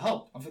asking her for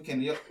help. I'm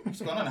thinking,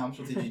 what's going on? I'm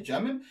supposed to teach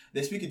German.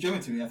 They're speaking German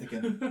to me. I'm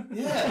thinking,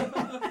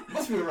 yeah,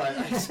 must be right.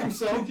 I assume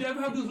so. Did you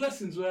ever have those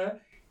lessons where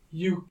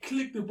you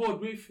click the board,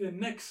 wait for the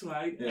next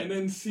slide, and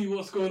then see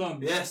what's going on?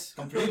 Yes,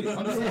 completely,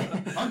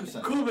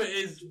 100%. Cover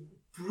is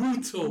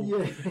brutal.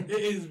 Yeah. It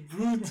is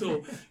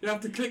brutal. You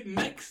have to click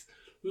next,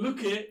 look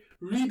at it,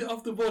 read it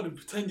off the board, and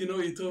pretend you know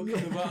what you're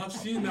talking about. I've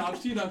seen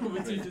that cover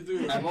teachers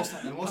do it. And most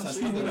of the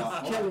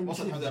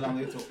time, I'm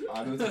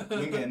able to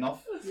wing it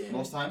enough. Yeah.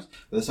 Most times,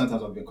 but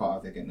sometimes I'll be caught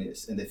out thinking,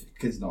 yes, and if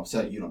kids don't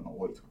say, you don't know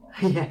what you're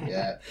talking about.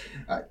 Yeah.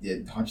 Yeah,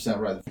 100%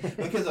 right.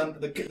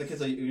 The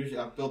kids are usually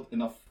I've built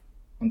enough.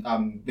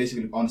 I'm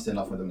basically honest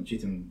enough with them and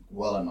treat them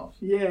well enough.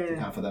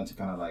 Yeah. For them to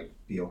kind of like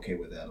be okay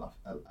with their life.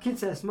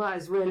 Kids are smart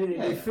as well, innit?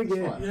 They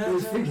figure, Yeah.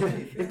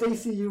 if they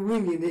see you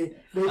winging it,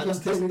 they can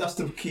tell you. That's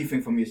the key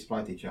thing for me as a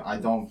supply teacher. I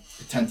don't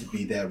pretend to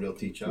be their real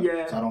teacher.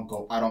 Yeah.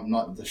 So I'm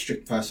not the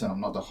strict person.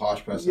 I'm not the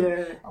harsh person.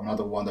 Yeah. I'm not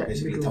the one that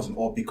basically tells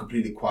them, be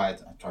completely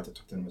quiet. I try to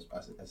talk to them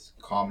as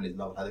calmly as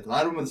level-headed. Because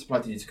I remember the supply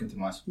teachers come to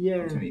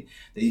me.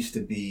 They used to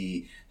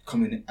be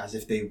coming as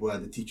if they were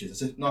the teachers,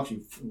 as if not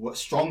actually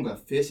stronger,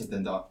 fiercer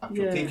than the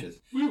actual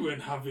teachers. We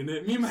weren't having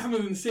it. Me and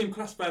Mohammed were in the same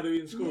class, by the way,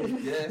 in school.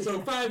 Yeah. So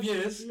 5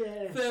 years,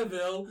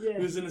 Fairville,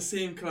 we was in the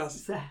same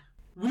class.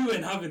 We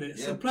weren't having it.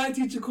 Yeah. Supply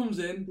teacher comes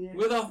in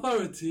with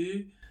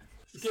authority.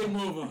 It's game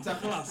over. It's a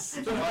class.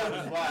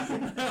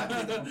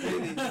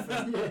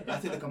 I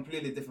take a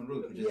completely different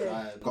route. Which is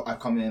I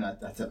come in, I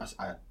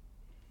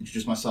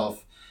introduce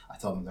myself. I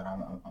tell them that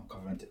I'm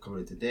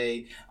covering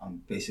today.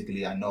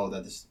 Basically, I know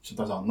that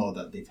sometimes I'll know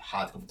that they've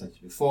had conversations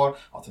before.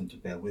 I'll tell them to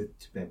bear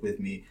with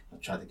me. I'll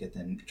try to get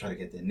their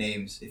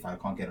names. If I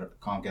can't get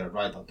it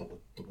right, I'll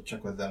double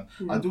check with them.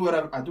 I do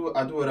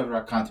whatever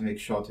I can to make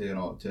sure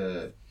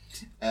to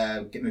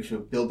make sure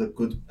build a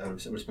good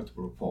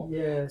respectable rapport.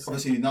 Yes.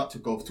 Obviously not to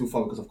go too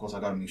far, because of course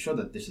I got to make sure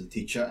that this is the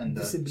teacher and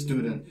the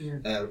student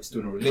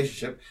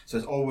relationship. So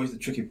it's always the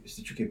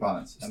tricky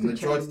balance. And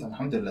majority of the time,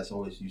 alhamdulillah, it's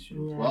always used as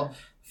well.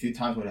 A few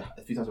times when it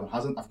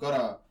hasn't. I've got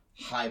a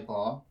high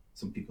bar.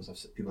 Some people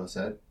have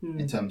said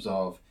in terms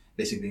of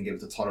basically being able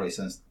to tolerate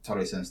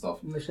certain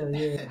stuff.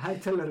 High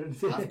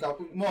tolerance. I've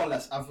got more or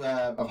less.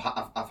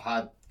 I've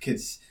had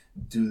kids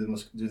do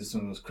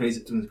some of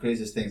the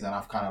craziest things, and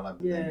I've kind of like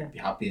be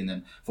happy, and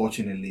then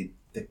fortunately,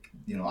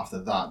 after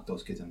that,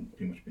 those kids have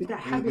pretty much been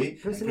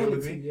agree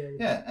with me.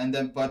 Yeah, and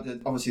then but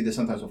obviously there's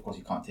sometimes, of course,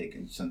 you can't take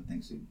certain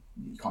things.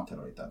 You can't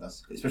tolerate that.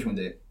 That's especially when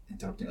they're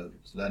interrupting other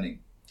people's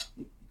learning.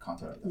 You can't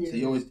tolerate that. So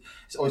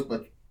it's always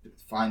but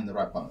find the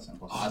right balance. And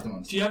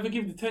do you ever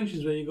give the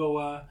tensions where you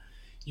go,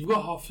 you've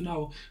got half an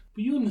hour,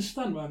 but you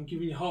understand why I'm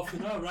giving you half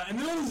an hour, right? And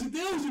they always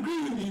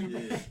agree with you.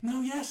 Yeah.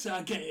 No, yes,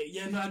 I get it.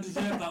 Yeah, no, I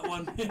deserve that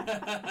one.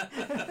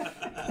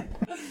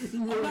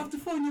 I'll have to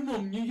phone your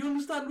mum. You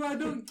understand why I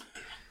don't?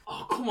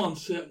 Oh, come on,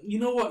 sir. You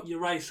know what? You're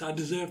right, sir. I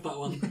deserve that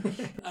one.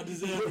 I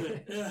deserve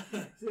it. Yeah.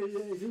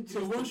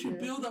 So once you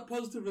build that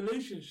positive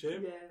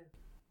relationship,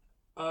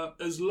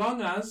 as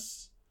long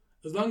as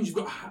you've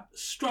got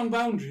strong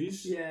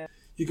boundaries,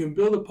 you can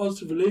build a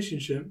positive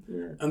relationship,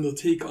 and they'll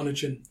take it on a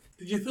chin.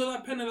 Did you throw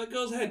that pen at that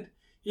girl's head?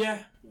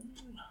 Yeah.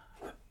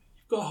 You've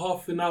got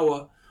half an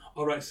hour.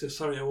 All right, sir,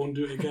 sorry, I won't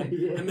do it again.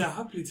 And they'll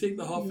happily take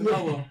the half an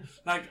hour.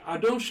 Like, I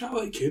don't shout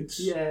at kids.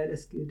 Yeah,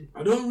 that's good.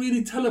 I don't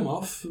really tell them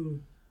off.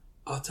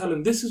 I'll tell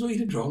them, this is what you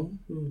did wrong.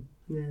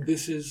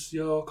 This is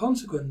your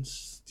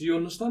consequence. Do you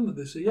understand that?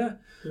 They say, yeah.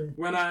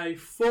 When I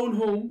phone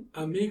home,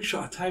 I make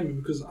sure I time it,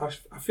 because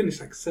I finish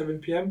like 7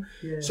 p.m.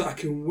 So I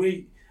can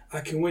wait.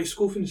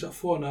 School finishes at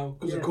 4 now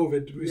because of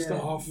COVID. We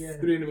start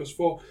 3 and it was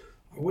 4.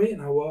 I wait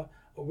an hour.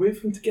 I wait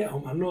for him to get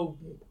home. I know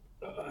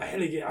I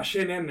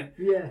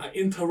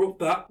interrupt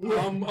that.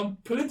 I'm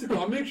political.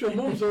 I make sure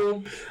mom's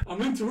home.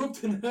 I'm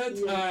interrupting her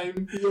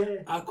time.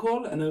 I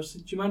call and I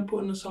said, do you mind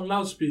putting this on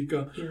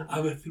loudspeaker? I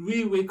have a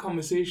 3-way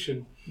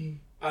conversation.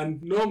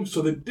 And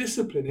so the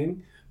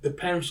disciplining, the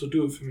parents will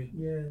do it for me.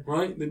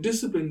 Right? The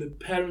discipline, the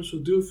parents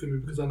will do it for me,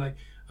 because I'm like,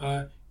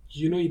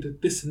 you know, you did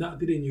this and that,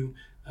 didn't you?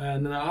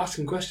 And then I ask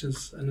him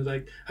questions, and they're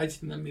like, how do you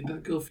think that made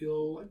that girl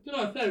feel? Like, you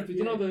know, therapy,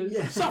 you know,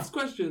 the soft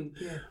questions.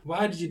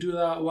 Why did you do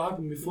that? What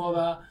happened before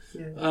that?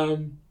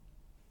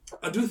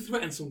 I do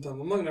threaten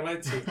sometimes, I'm not going to lie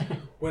to you,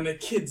 when a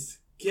kid's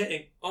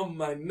getting on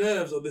my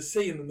nerves, or they're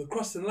saying them, they're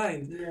crossing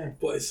lines.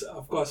 But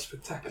I've got a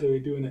spectacular way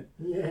of doing it.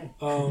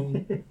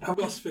 I've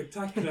got a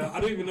spectacular,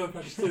 I don't even know if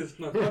I should say this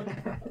now.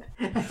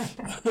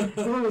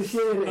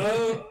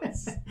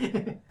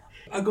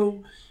 I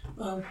go,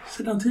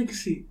 sit down, take a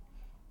seat.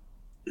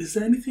 Is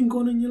there anything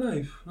going on in your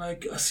life?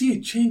 Like, I see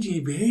you changing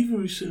your behaviour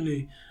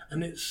recently,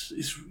 and it's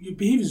your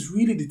behaviour's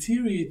really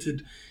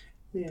deteriorated.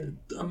 Yeah.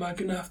 Am I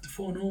gonna have to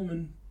phone home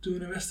and do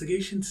an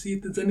investigation to see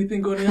if there's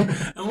anything going on?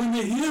 And when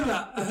they hear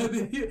that,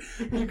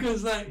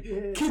 because like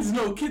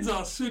kids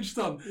are switched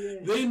on.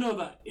 Yeah. They know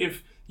that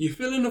if you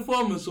fill in a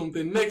form or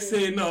something, next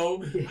thing you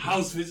know,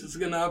 house visits are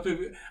gonna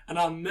happen, and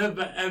I'll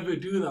never ever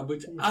do that.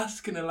 But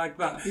asking it like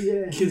that,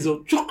 kids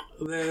will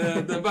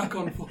they're back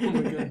on form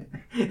again.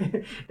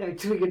 They're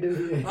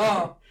triggered.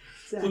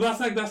 So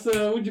that's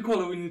the, what do you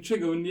call it when you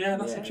trigger?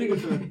 That's a trigger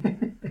for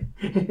them.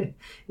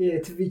 Yeah,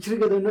 to be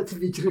triggered or not to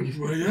be triggered.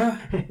 Well, yeah.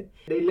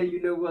 They let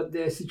you know what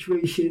their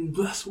situation.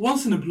 That's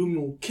once in a blue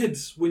moon.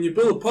 Kids, when you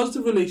build a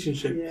positive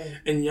relationship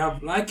and you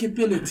have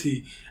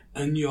likability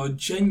and you're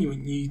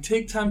genuine, you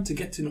take time to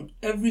get to know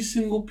every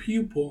single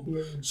pupil.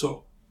 Yeah.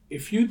 So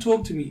if you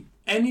talk to me,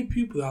 any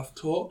pupil that I've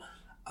taught,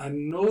 I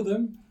know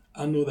them,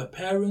 I know their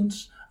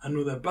parents, I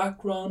know their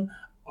background,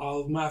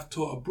 I might have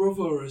taught a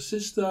brother or a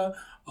sister,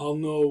 I'll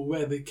know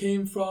where they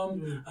came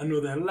from, I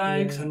know their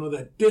likes, I know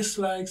their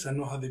dislikes, I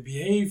know how they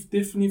behave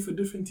differently for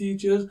different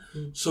teachers.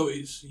 So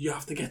you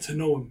have to get to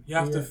know them. You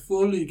have to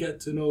fully get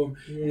to know them.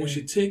 And once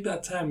you take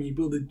that time and you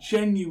build a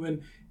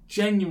genuine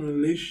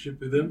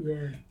relationship with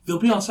them, they'll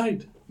be on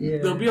side. Yeah.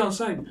 They'll be on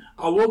side.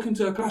 I'll walk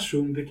into a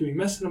classroom, they can be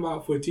messing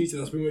about for a teacher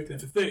that's been working there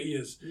for 30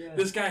 years. Yeah.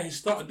 This guy, he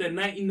started there in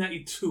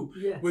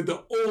 1992 with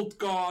the old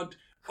guard,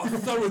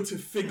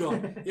 authoritative figure,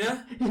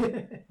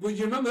 Well,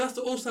 you remember that's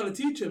the old style of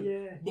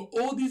teaching. But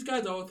all these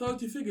guys are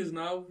authority figures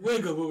now.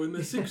 Wiggle in the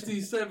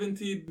 60s,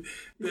 70s.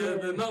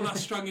 They're not that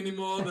strong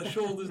anymore. Their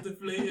shoulders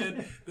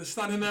deflated. They're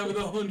standing there with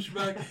a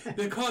hunchback.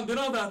 They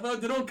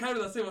don't carry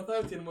that same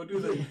authority anymore, do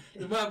they?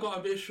 They might have got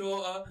a bit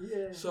shorter.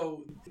 Yeah.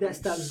 So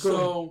those that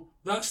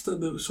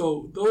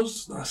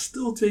are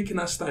still taking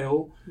that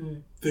style,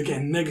 they're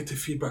getting negative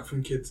feedback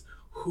from kids.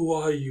 Who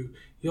are you?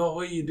 Yo,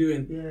 what are you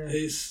doing? Yeah.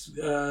 It's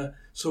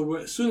so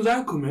as soon as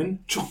I come in,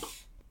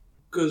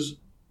 because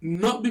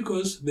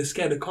they're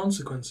scared of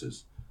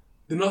consequences.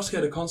 They're not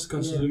scared of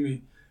consequences with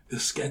me. They're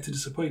scared to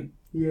disappoint.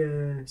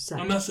 Yeah,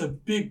 exactly. And that's a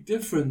big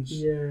difference.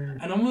 Yeah.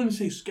 And I'm going to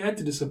say scared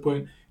to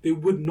disappoint. They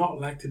would not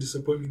like to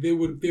disappoint me.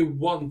 They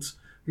want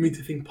me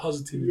to think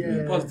positively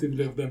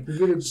of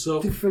them. So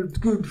different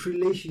good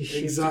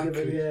relationships.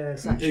 Exactly.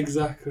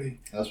 Exactly.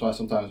 That's why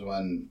sometimes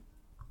when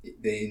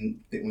they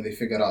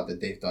figure out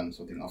that they've done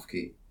something off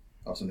key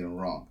or something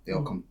wrong,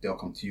 they'll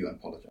come to you and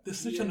apologize. They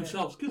snitch on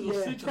themselves. Kids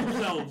will snitch on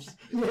themselves.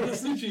 They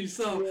snitch on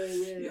yourself.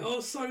 Oh,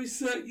 sorry,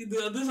 sir. You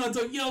do this. I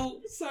don't. Yo,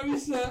 sorry,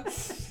 sir.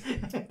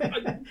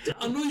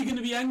 I know you're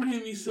gonna be angry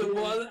at me, sir,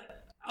 but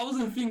I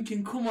wasn't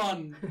thinking. Come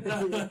on.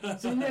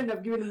 So you end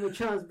up giving them a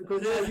chance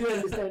because now you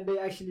understand they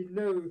actually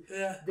know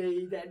that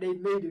they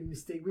made a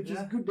mistake, which is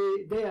good.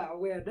 They are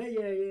aware.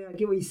 I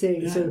get what you're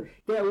saying. So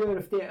they're aware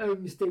of their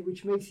own mistake,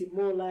 which makes it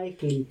more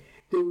likely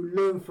they will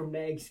learn from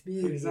their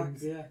experience.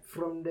 Exactly,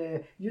 from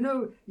the you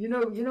know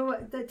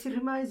what that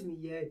reminds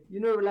me.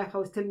 Like I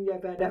was telling you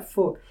about that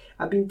for.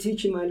 I've been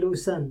teaching my little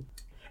son.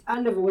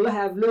 I've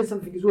learned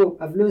something as well.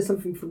 I've learned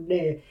something from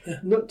there,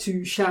 not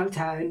to shout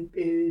at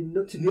and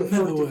not to be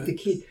authoritative with the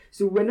kid.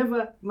 So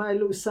whenever my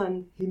little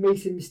son, he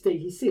makes a mistake,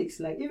 he's 6.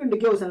 Like even the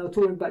girls that I was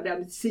talking about,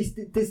 this is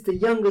the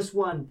youngest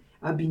one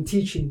I've been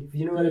teaching. If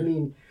you know what I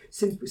mean.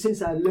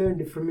 Since I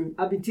learned it from him,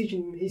 I've been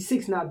teaching him. He's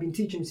 6 now. I've been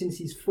teaching him since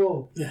he's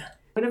 4. Yeah.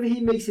 Whenever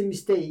he makes a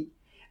mistake,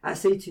 I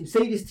say to him,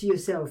 say this to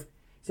yourself.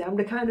 Say, I'm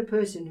the kind of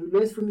person who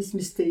learns from his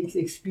mistakes,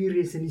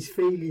 experience, and his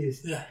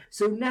failures. Yeah.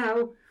 So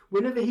now,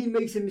 whenever he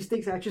makes a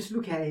mistake, I just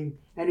look at him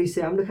and he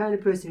say, I'm the kind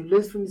of person who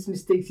learns from his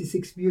mistakes, his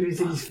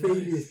experience, and his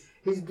failures.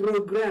 He's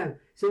program.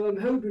 So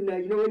I'm hoping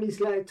that, when he's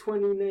like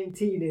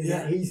 2019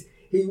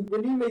 and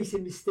when he makes a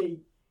mistake,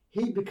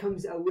 he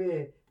becomes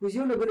aware. Because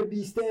you're not going to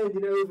be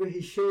standing over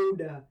his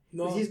shoulder.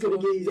 Because he's going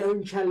to get his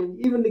own challenge.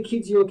 Even the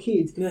kids, your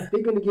kids, they're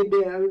going to get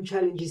their own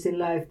challenges in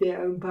life,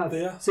 their own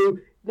path. So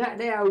that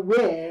they are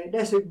aware,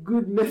 that's a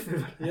good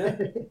method. Yeah.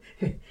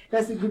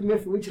 That's a good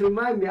method. Which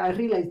reminds me, I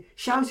realised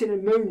shouting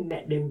and moaning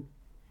at them,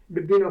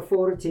 the being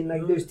authority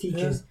like those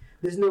teachers,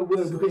 there's no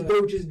word because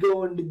they'll just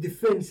go on the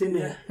defence,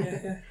 innit?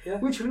 Yeah.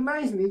 Which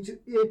reminds me,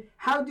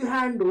 how do you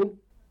handle...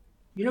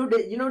 You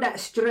know that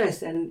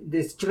stress and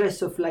the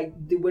stress of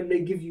when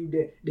they give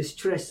you the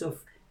stress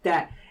of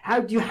that.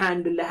 How do you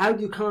handle it? How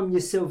do you calm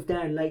yourself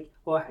down?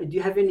 Or do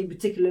you have any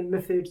particular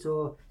methods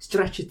or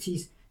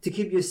strategies to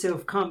keep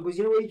yourself calm? Because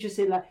what you just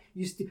said,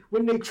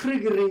 when they're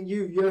triggering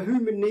you, your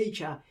human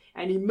nature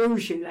and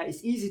emotion,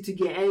 it's easy to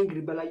get angry.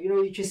 But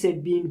you just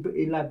said being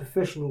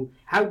professional.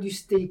 How do you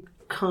stay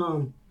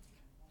calm?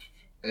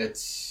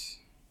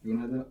 You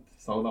want to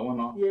solve that one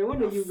off? Yeah,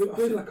 one of you. I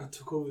feel like I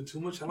took over too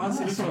much. I'll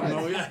answer this one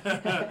now.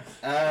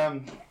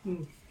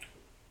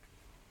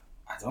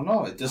 I don't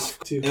know. It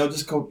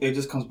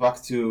just comes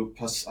back to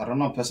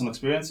personal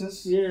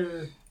experiences. Yeah.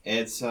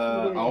 It's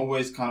I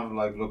always kind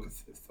of look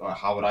at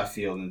how would I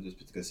feel in this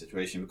particular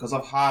situation, because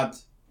I've had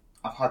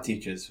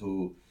teachers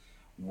who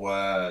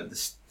were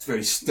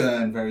very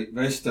stern,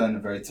 very stern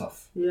and very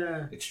tough.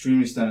 Yeah.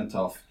 Extremely stern and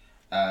tough.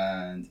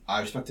 And I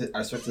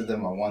respected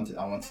them. I wanted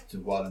to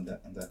do well in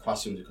the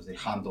classroom because they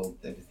handled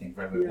everything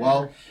very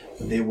well.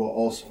 But they were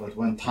also, but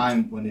when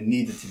it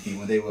needed to be,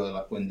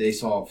 when they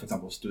saw, for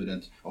example, a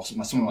student or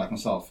someone like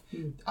myself,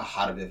 I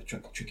had a bit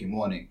of a tricky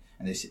morning,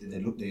 and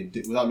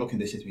without looking,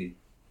 they said to me,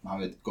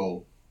 "Mohammed,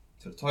 go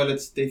to the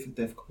toilet, stay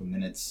there for a couple of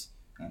minutes,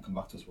 and come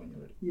back to us when you're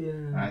ready."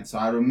 Yeah. Right. So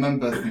I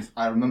remember things.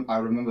 I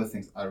remember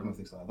things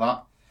like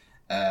that.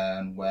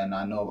 And when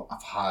I know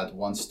I've had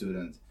one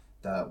student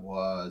that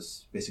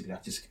was basically, I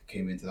just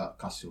came into that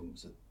classroom. It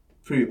was a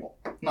pretty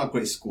not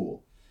great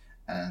school,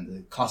 and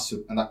the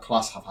classroom and that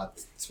class have had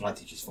supply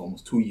teachers for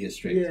almost 2 years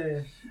straight.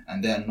 Yeah.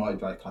 And they're annoyed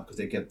by the class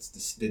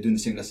because they're doing the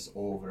same lessons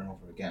over and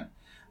over again.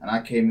 And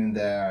I came in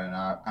there, and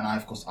I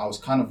of course I was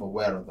kind of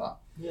aware of that.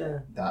 Yeah.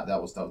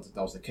 That was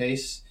the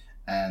case.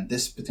 And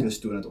this particular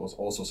student was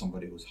also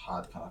somebody who's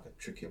had kind of like a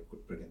tricky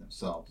upbringing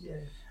themselves.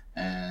 Yeah.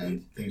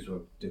 And things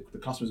were the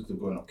class was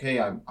going okay.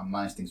 I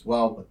managed things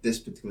well, but this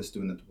particular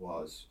student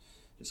was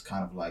just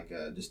kind of like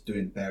just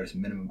doing the barest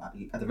minimum,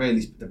 at the very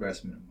least the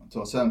barest minimum,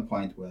 until a certain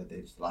point where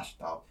they just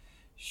lashed out,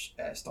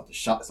 started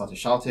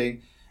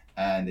shouting,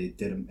 and they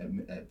did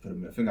put a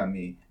middle finger at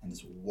me and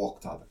just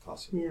walked out of the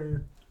classroom. Yeah.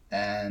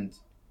 And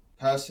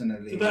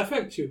personally, did that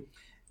affect you?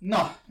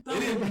 No, It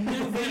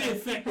didn't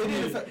affect me. It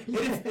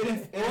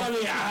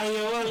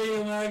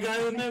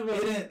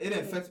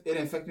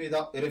didn't affect me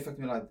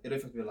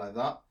like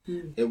that.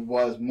 It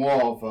was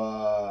more of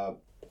a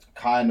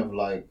kind of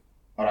like,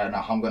 all right,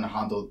 now I'm gonna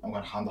handle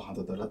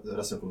the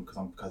rest of the group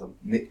because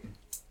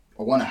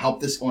I want to help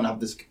this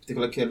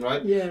particular kid,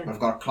 right? Yeah. I've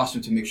got a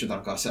classroom to make sure that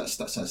I've got to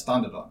set a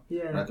standard on,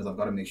 Yeah. right? Because I've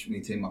got to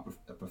maintain my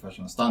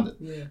professional standard.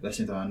 Yeah. But at the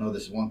same time, I know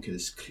this one kid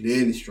is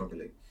clearly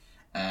struggling,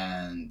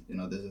 and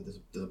there's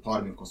a part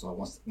of me, of course, that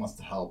wants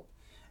to help,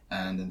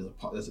 and then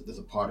there's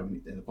a part of me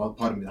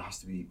that has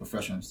to be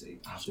professional. So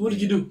what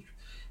did you do?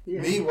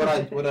 Yeah. Me, what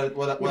I did at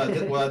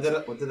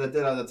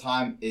the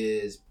time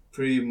is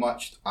pretty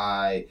much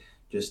I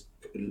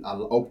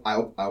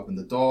opened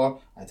the door.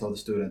 I told the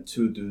student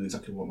to do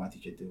exactly what my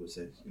teacher did. Was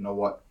say, you know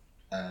what,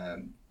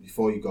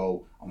 before you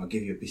go, I'm gonna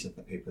give you a piece of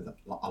paper that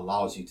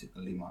allows you to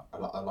leave my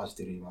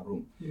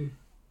room.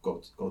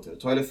 Go to the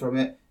toilet for a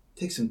minute.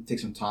 Take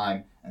some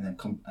time, and then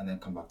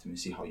come back to me and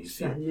see how you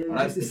feel. Yeah,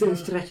 right? it's the same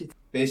strategy.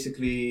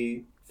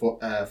 Basically,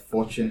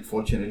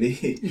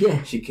 fortunately,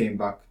 Yeah. she came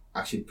back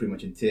actually pretty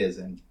much in tears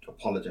and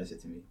apologized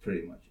to me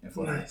pretty much in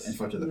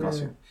front of the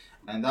classroom,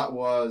 and that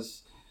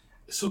was.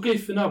 It's okay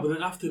for now, but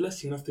then after the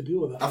lesson, you have to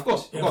deal with that. Of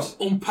course.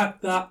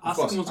 Unpack that,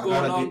 ask them what's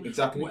going on.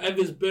 Exactly.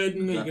 Whatever's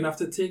burdening you, you're going to have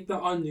to take that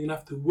on. You're going to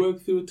have to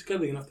work through it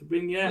together. You're going to have to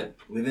bring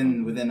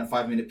within a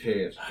 5-minute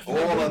period. All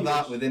of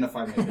that within a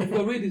 5-minute period. Have you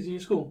got radios in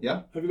your school?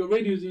 Yeah. Have you got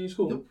radios in your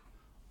school? Nope.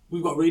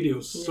 We've got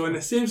radios. Yeah. So in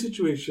the same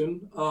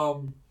situation,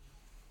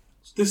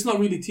 this is not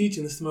really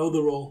teaching, this is my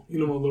other role. You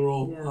know my other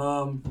role.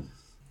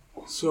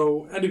 Yeah.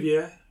 So end of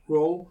year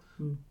role,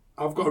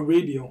 I've got a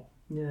radio.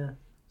 Yeah.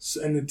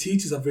 So, and the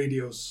teachers have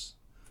radios.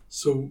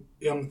 So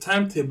on the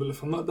timetable,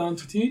 if I'm not down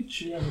to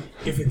teach,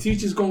 if a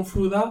teacher's going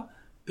through that,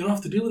 they don't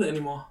have to deal with it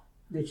anymore.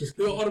 They just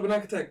Yo, urban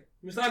architect,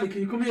 Mr. Ali, can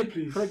you come here,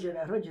 please? Roger. I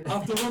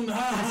have to run there. I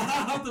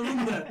have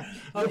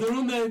to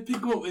run there,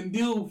 pick up and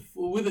deal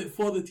with it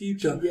for the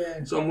teacher.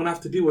 Yeah. So I'm going to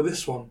have to deal with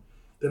this one.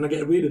 Then I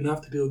get a radio and I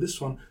have to deal with this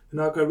one. Then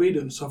I've got a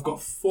radio. So I've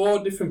got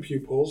 4 different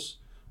pupils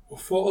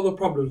with 4 other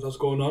problems that's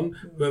going on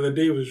where the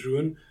day was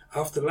ruined. I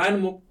have to line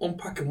them up,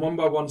 unpack them one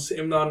by one, sit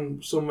them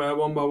down somewhere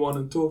one by one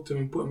and talk to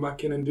them and put them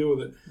back in and deal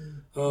with it.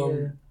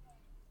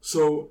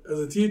 So as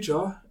a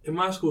teacher, in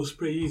my school it's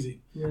pretty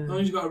easy. As long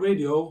as you got a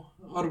radio,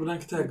 urban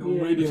architect,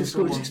 radio just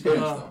someone.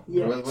 experience.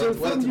 So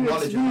from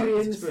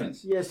your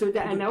experience. Yeah, so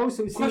that, and I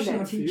also see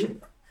that teacher.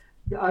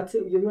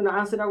 You want to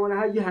answer that one?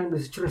 How you handle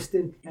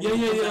trusting?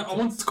 Yeah. I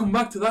wanted to come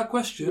back to that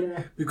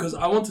question because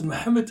I wanted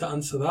Mohammed to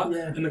answer that.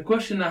 Yeah. And the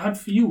question I had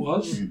for you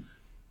was,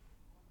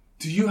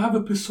 do you have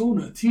a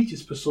persona, a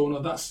teacher's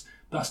persona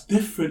that's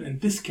different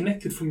and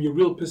disconnected from your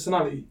real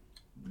personality?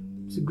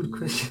 It's a good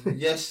question.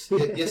 Yes.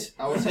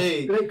 I would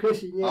say. Great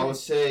question. Yeah. I would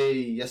say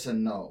yes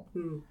and no.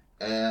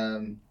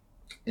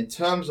 In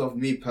terms of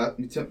me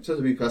personally,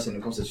 when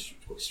it comes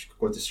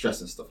to stress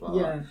and stuff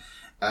like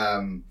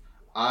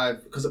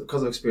that, because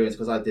of experience,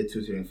 because I did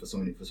tutoring for so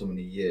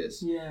many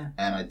years,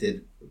 and I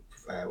did.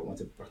 I went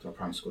to my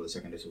primary school and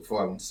secondary school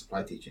before I went to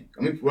supply teaching.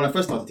 I mean, when I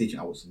first started teaching,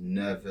 I was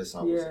nervous.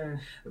 I was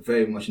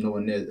very much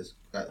nowhere near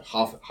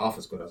half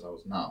as good as I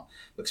was now.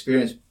 But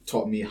experience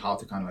taught me how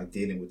to kind of like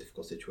dealing with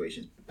difficult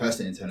situations,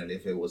 personally, internally.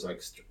 If it was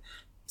like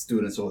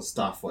students or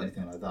staff or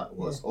anything like that, it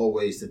was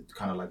always to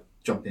kind of like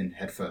jump in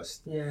head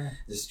first.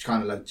 Just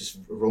kind of like just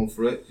roam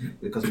through it,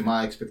 because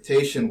my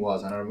expectation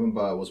was, and I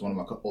remember it was one of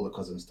my older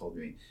cousins told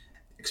me,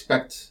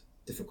 expect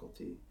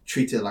difficulty,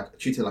 treat it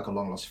like a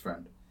long lost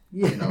friend.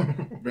 You know,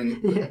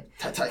 bring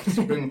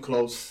him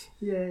close,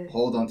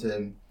 hold on to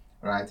him,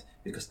 right?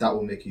 Because that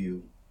will make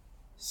you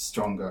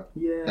stronger,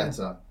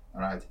 better,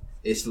 all right?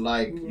 It's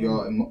like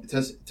in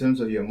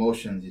terms of your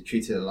emotions, you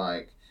treat it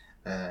like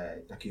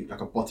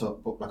like a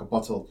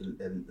bottle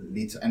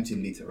liter, empty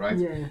liter, right?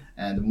 Yeah.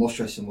 And the more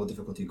stress and more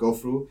difficulty you go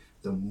through,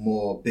 the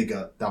more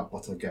bigger that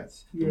bottle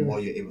gets. The more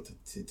you're able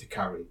to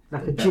carry.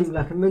 Like a gym,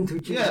 like a mental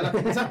gym. Yeah,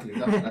 exactly,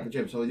 like a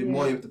gym. So the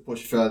more you have to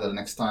push further the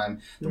next time,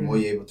 the more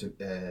you're able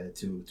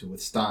to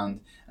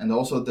withstand, and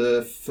also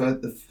the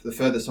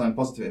further some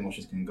positive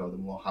emotions can go, the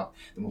more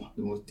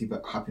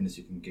deeper happiness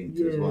you can gain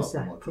too as well. It's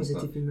that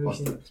positive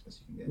emotion. So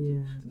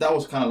that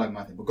was kind of like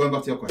my thing. But going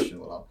back to your question,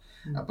 Walal,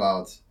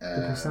 about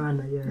the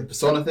persona, the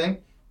persona thing,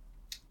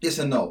 yes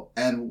and no.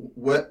 And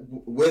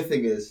weird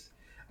thing is,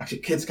 actually,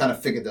 kids kind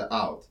of figured that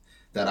out,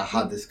 that I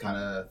had this kind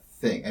of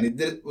thing,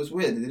 and it was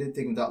weird. It didn't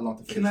take me that long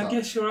to figure it out. Can I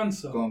guess your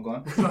answer? Go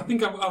on. I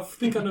think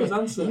I know his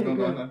answer.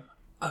 Go on.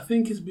 I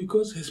think it's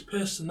because his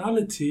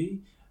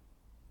personality.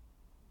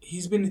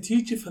 He's been a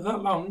teacher for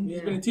that long. Yeah.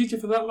 He's been a teacher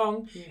for that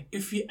long. Yeah.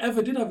 If he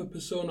ever did have a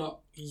persona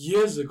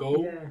years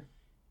ago,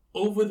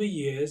 over the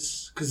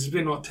years, because it's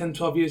been 10,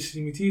 12 years since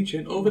he's been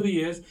teaching, over the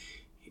years,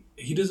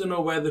 he doesn't know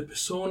where the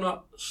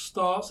persona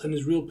starts and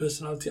his real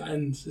personality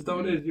ends. Is that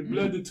what it is? You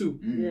blur the two.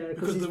 Yeah,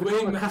 because the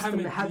way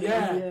Muhammad,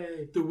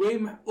 the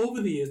way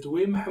over the years, the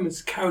way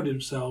Muhammad's carried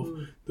himself,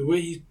 the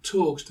way he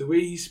talks, the way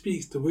he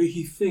speaks, the way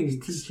he thinks,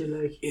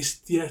 it's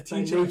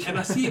teacher. And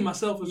I see it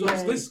myself as well.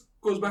 So this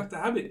goes back to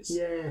habits.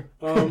 Yeah.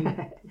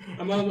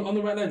 Am I on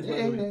the right lines?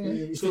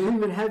 Yeah. So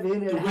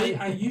the way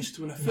I used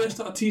to when I first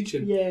started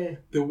teaching,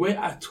 the way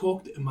I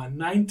talked in my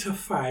 9 to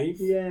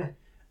 5,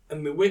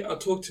 and the way I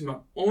talked in my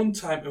own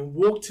time and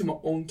walked in my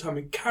own time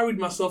and carried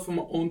myself in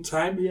my own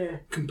time,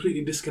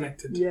 completely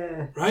disconnected.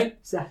 Yeah. Right?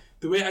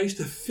 The way I used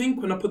to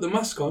think when I put the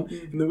mask on,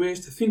 and the way I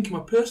used to think in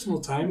my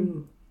personal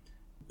time,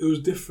 it was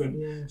different.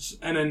 Yeah.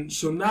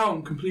 So now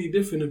I'm completely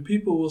different, and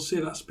people will say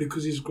that's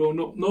because he's grown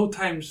up.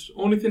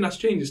 Only thing that's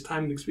changed is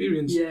time and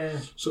experience. Yeah.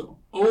 So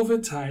over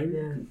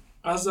time,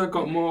 as I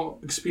got more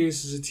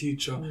experience as a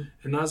teacher,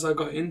 and as I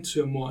got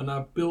into it more, and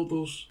I built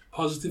those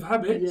positive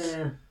habits,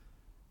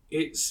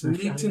 it's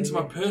leaked into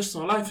my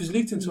personal life. It's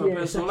leaked into my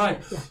personal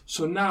life. Yeah.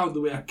 So now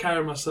the way I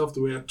carry myself,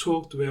 the way I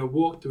talk, the way I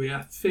walk, the way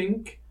I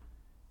think,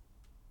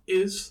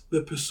 is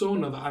the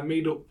persona that I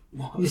made up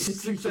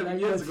 6-7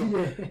 years ago. Do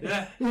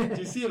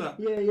you see that?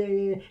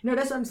 Yeah. No,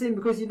 that's what I'm saying,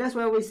 because that's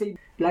why I always say,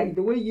 like,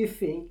 the way you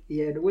think,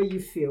 the way you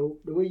feel,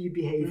 the way you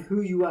behave,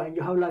 who you are, and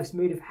your whole life's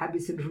made of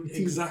habits and routines.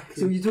 Exactly.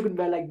 So you're talking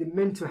about like the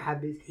mental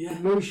habits,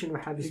 emotional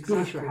habits,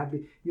 spiritual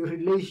habits, your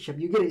relationship.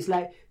 You get it? It's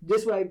like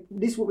that's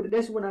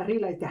when I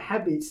realized the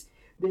habits.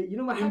 You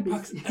know what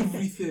impacts habits?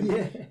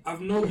 Everything. I've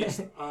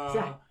noticed.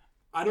 I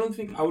don't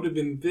think I would have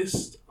been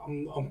this.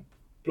 I'm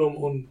blown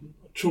on.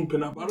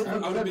 Trumping up. I don't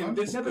think I would have been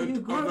this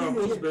good of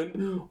a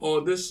husband,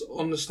 or this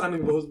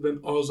understanding of a husband,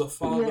 or as a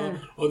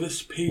father, or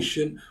this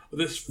patient, or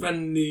this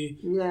friendly.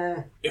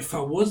 Yeah. If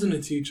I wasn't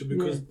a teacher,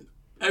 because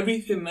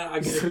everything that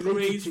I get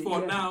praised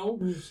for now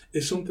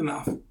is something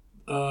that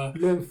I've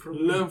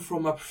learned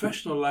from my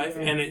professional life,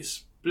 and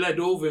it's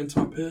bled over into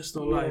my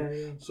personal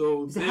life.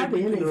 So it's a habit,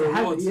 isn't it? It's a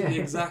habit,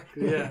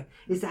 Exactly,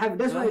 It's a habit.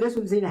 That's why. That's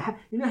what I'm saying.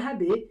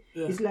 Habit.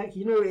 It's like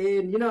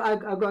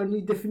I got a new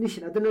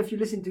definition. I don't know if you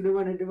listen to the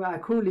one I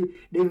call it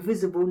the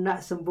invisible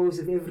nuts and bolts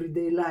of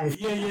everyday life.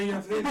 Yeah.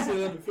 I've heard you say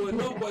that before.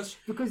 No, but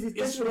because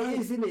that's what it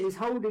is, isn't it? It's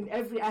holding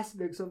every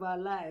aspect of our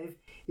life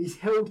is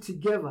held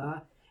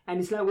together. And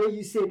it's like what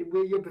you said,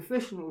 where your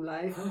professional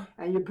life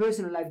and your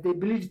personal life, they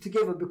bleed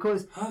together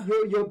because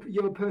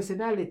your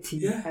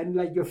personality and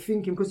like your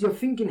thinking, because your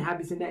thinking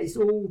habits and that is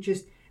all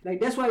just like,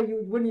 that's why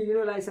when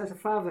you like as a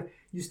father,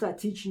 you start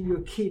teaching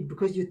your kid,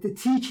 because the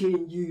teacher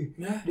in you,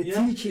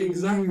 teacher in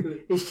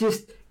you is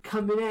just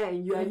coming out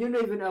in you, and you're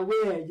not even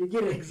aware. You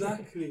get it?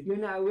 Exactly. You're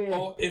not aware.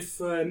 Or if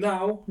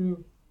now,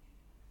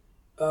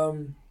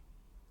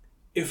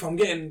 if I'm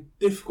getting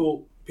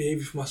difficult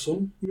behaviour for my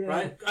son,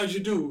 right? As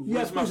you do.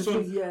 With my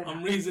son,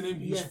 I'm raising him.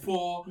 He's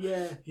 4.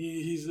 Yeah.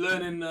 He's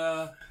learning.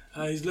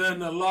 He's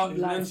learning a lot.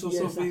 He's learning some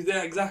stuff. He's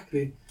there.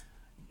 Exactly.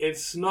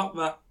 It's not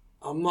that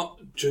I'm not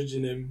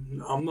judging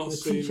him. I'm not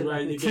saying where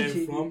you're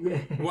getting from.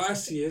 What I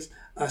see is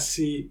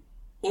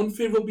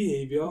unfavourable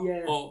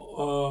behaviour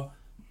or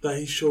that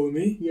he's showing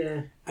me.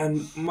 Yeah.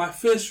 And my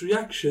first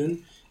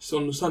reaction is to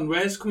understand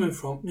where it's coming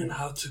from and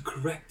how to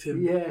correct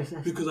him. Yes.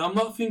 Because I'm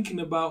not thinking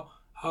about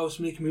how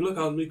it's making me look,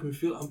 how it's making me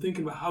feel. I'm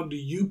thinking about how do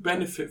you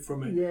benefit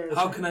from it? Yes.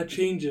 How can I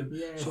change him?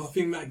 Yes. So I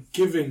think that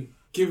giving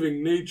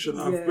nature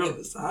that I've built,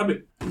 it's a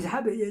habit. It's a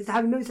habit. It's a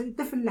habit. No, it's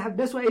definitely a habit.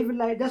 That's why even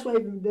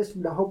that's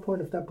the whole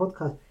point of that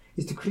podcast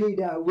is to create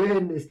that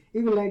awareness.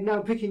 Even like now,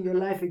 picking your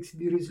life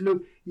experience.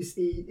 Look,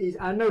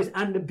 I know it's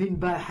underpinned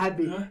by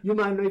habit. Yeah. You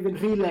might not even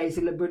realize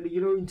it, but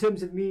in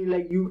terms of me,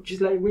 like you,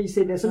 just like when you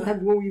said that,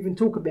 sometimes when we even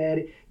talk about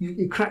it,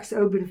 it cracks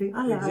open and think,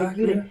 I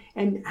get it.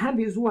 And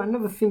habit as well.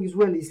 Another thing as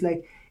well is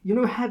like,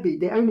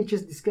 habit, they're only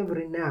just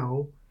discovering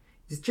now.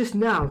 It's just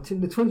now, in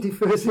the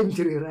 21st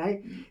century,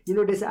 right?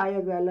 There's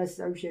ayah where Allah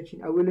says,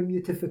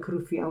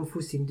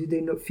 do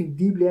they not think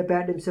deeply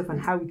about themselves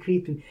and how we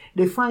create them?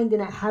 They find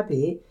in a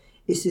habit,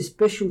 it's a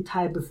special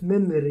type of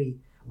memory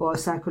or a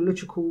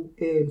psychological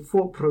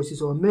thought process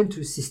or a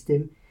mental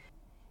system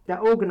that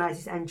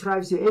organizes and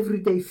drives your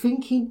everyday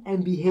thinking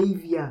and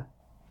behavior.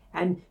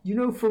 And you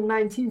know, from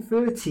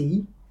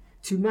 1930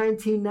 to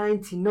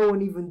 1990, no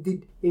one even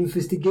did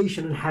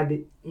investigation on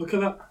habit. Look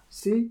at that.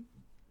 See?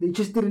 They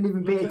just didn't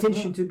even pay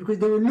attention to it because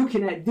they were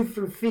looking at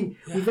different things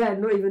without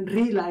not even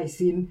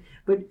realizing.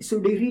 But so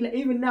they realize,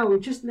 even now,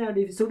 just now,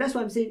 so that's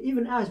why I'm saying,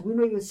 even us, we're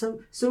not even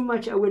so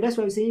much aware. That's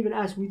why I'm saying, even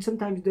us, we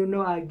sometimes don't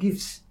know our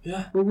gifts.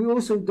 Yeah. But we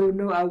also don't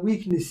know our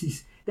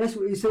weaknesses. That's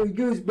what, so it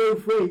goes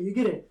both ways, you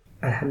get it?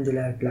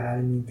 Alhamdulillah Rabbil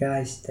Alameen.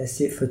 Guys,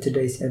 that's it for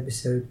today's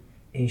episode.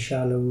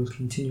 Inshallah, we'll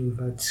continue with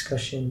our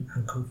discussion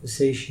and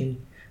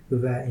conversation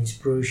with our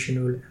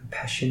inspirational and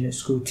passionate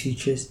school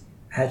teachers,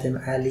 Adam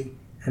Ali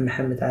and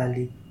Muhammad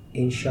Ali,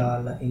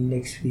 inshallah, in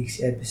next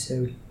week's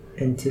episode.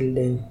 Until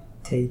then,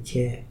 take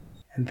care.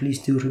 And please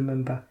do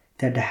remember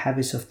that the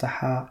habits of the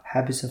heart,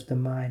 habits of the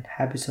mind,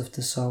 habits of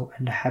the soul,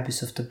 and the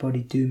habits of the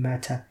body do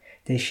matter.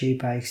 They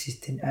shape our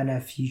existence and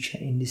our future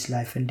in this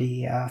life and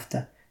the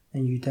hereafter.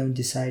 And you don't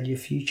decide your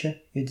future,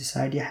 you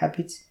decide your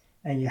habits,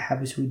 and your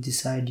habits will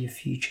decide your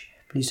future.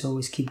 Please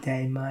always keep that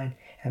in mind.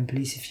 And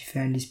please, if you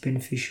found this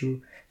beneficial,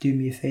 do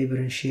me a favor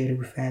and share it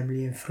with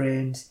family and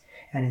friends.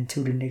 And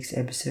until the next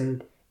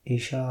episode,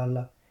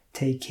 inshallah,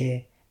 take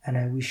care, and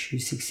I wish you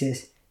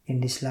success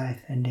in this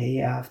life and the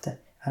hereafter.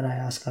 And I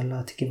ask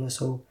Allah to give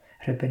us all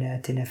ربنا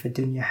آتنا في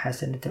الدنيا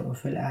حسنة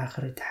وفي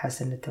الآخرة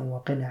حسنة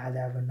وقنا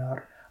عذاب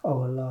النار.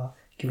 Oh Allah,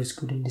 give us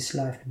good in this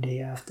life and the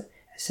hereafter,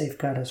 and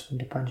safeguard us from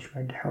the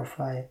punishment of the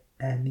hellfire.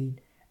 Ameen.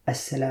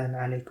 Assalamu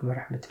alaikum wa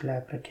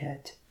rahmatullahi wa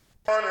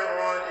barakatuh.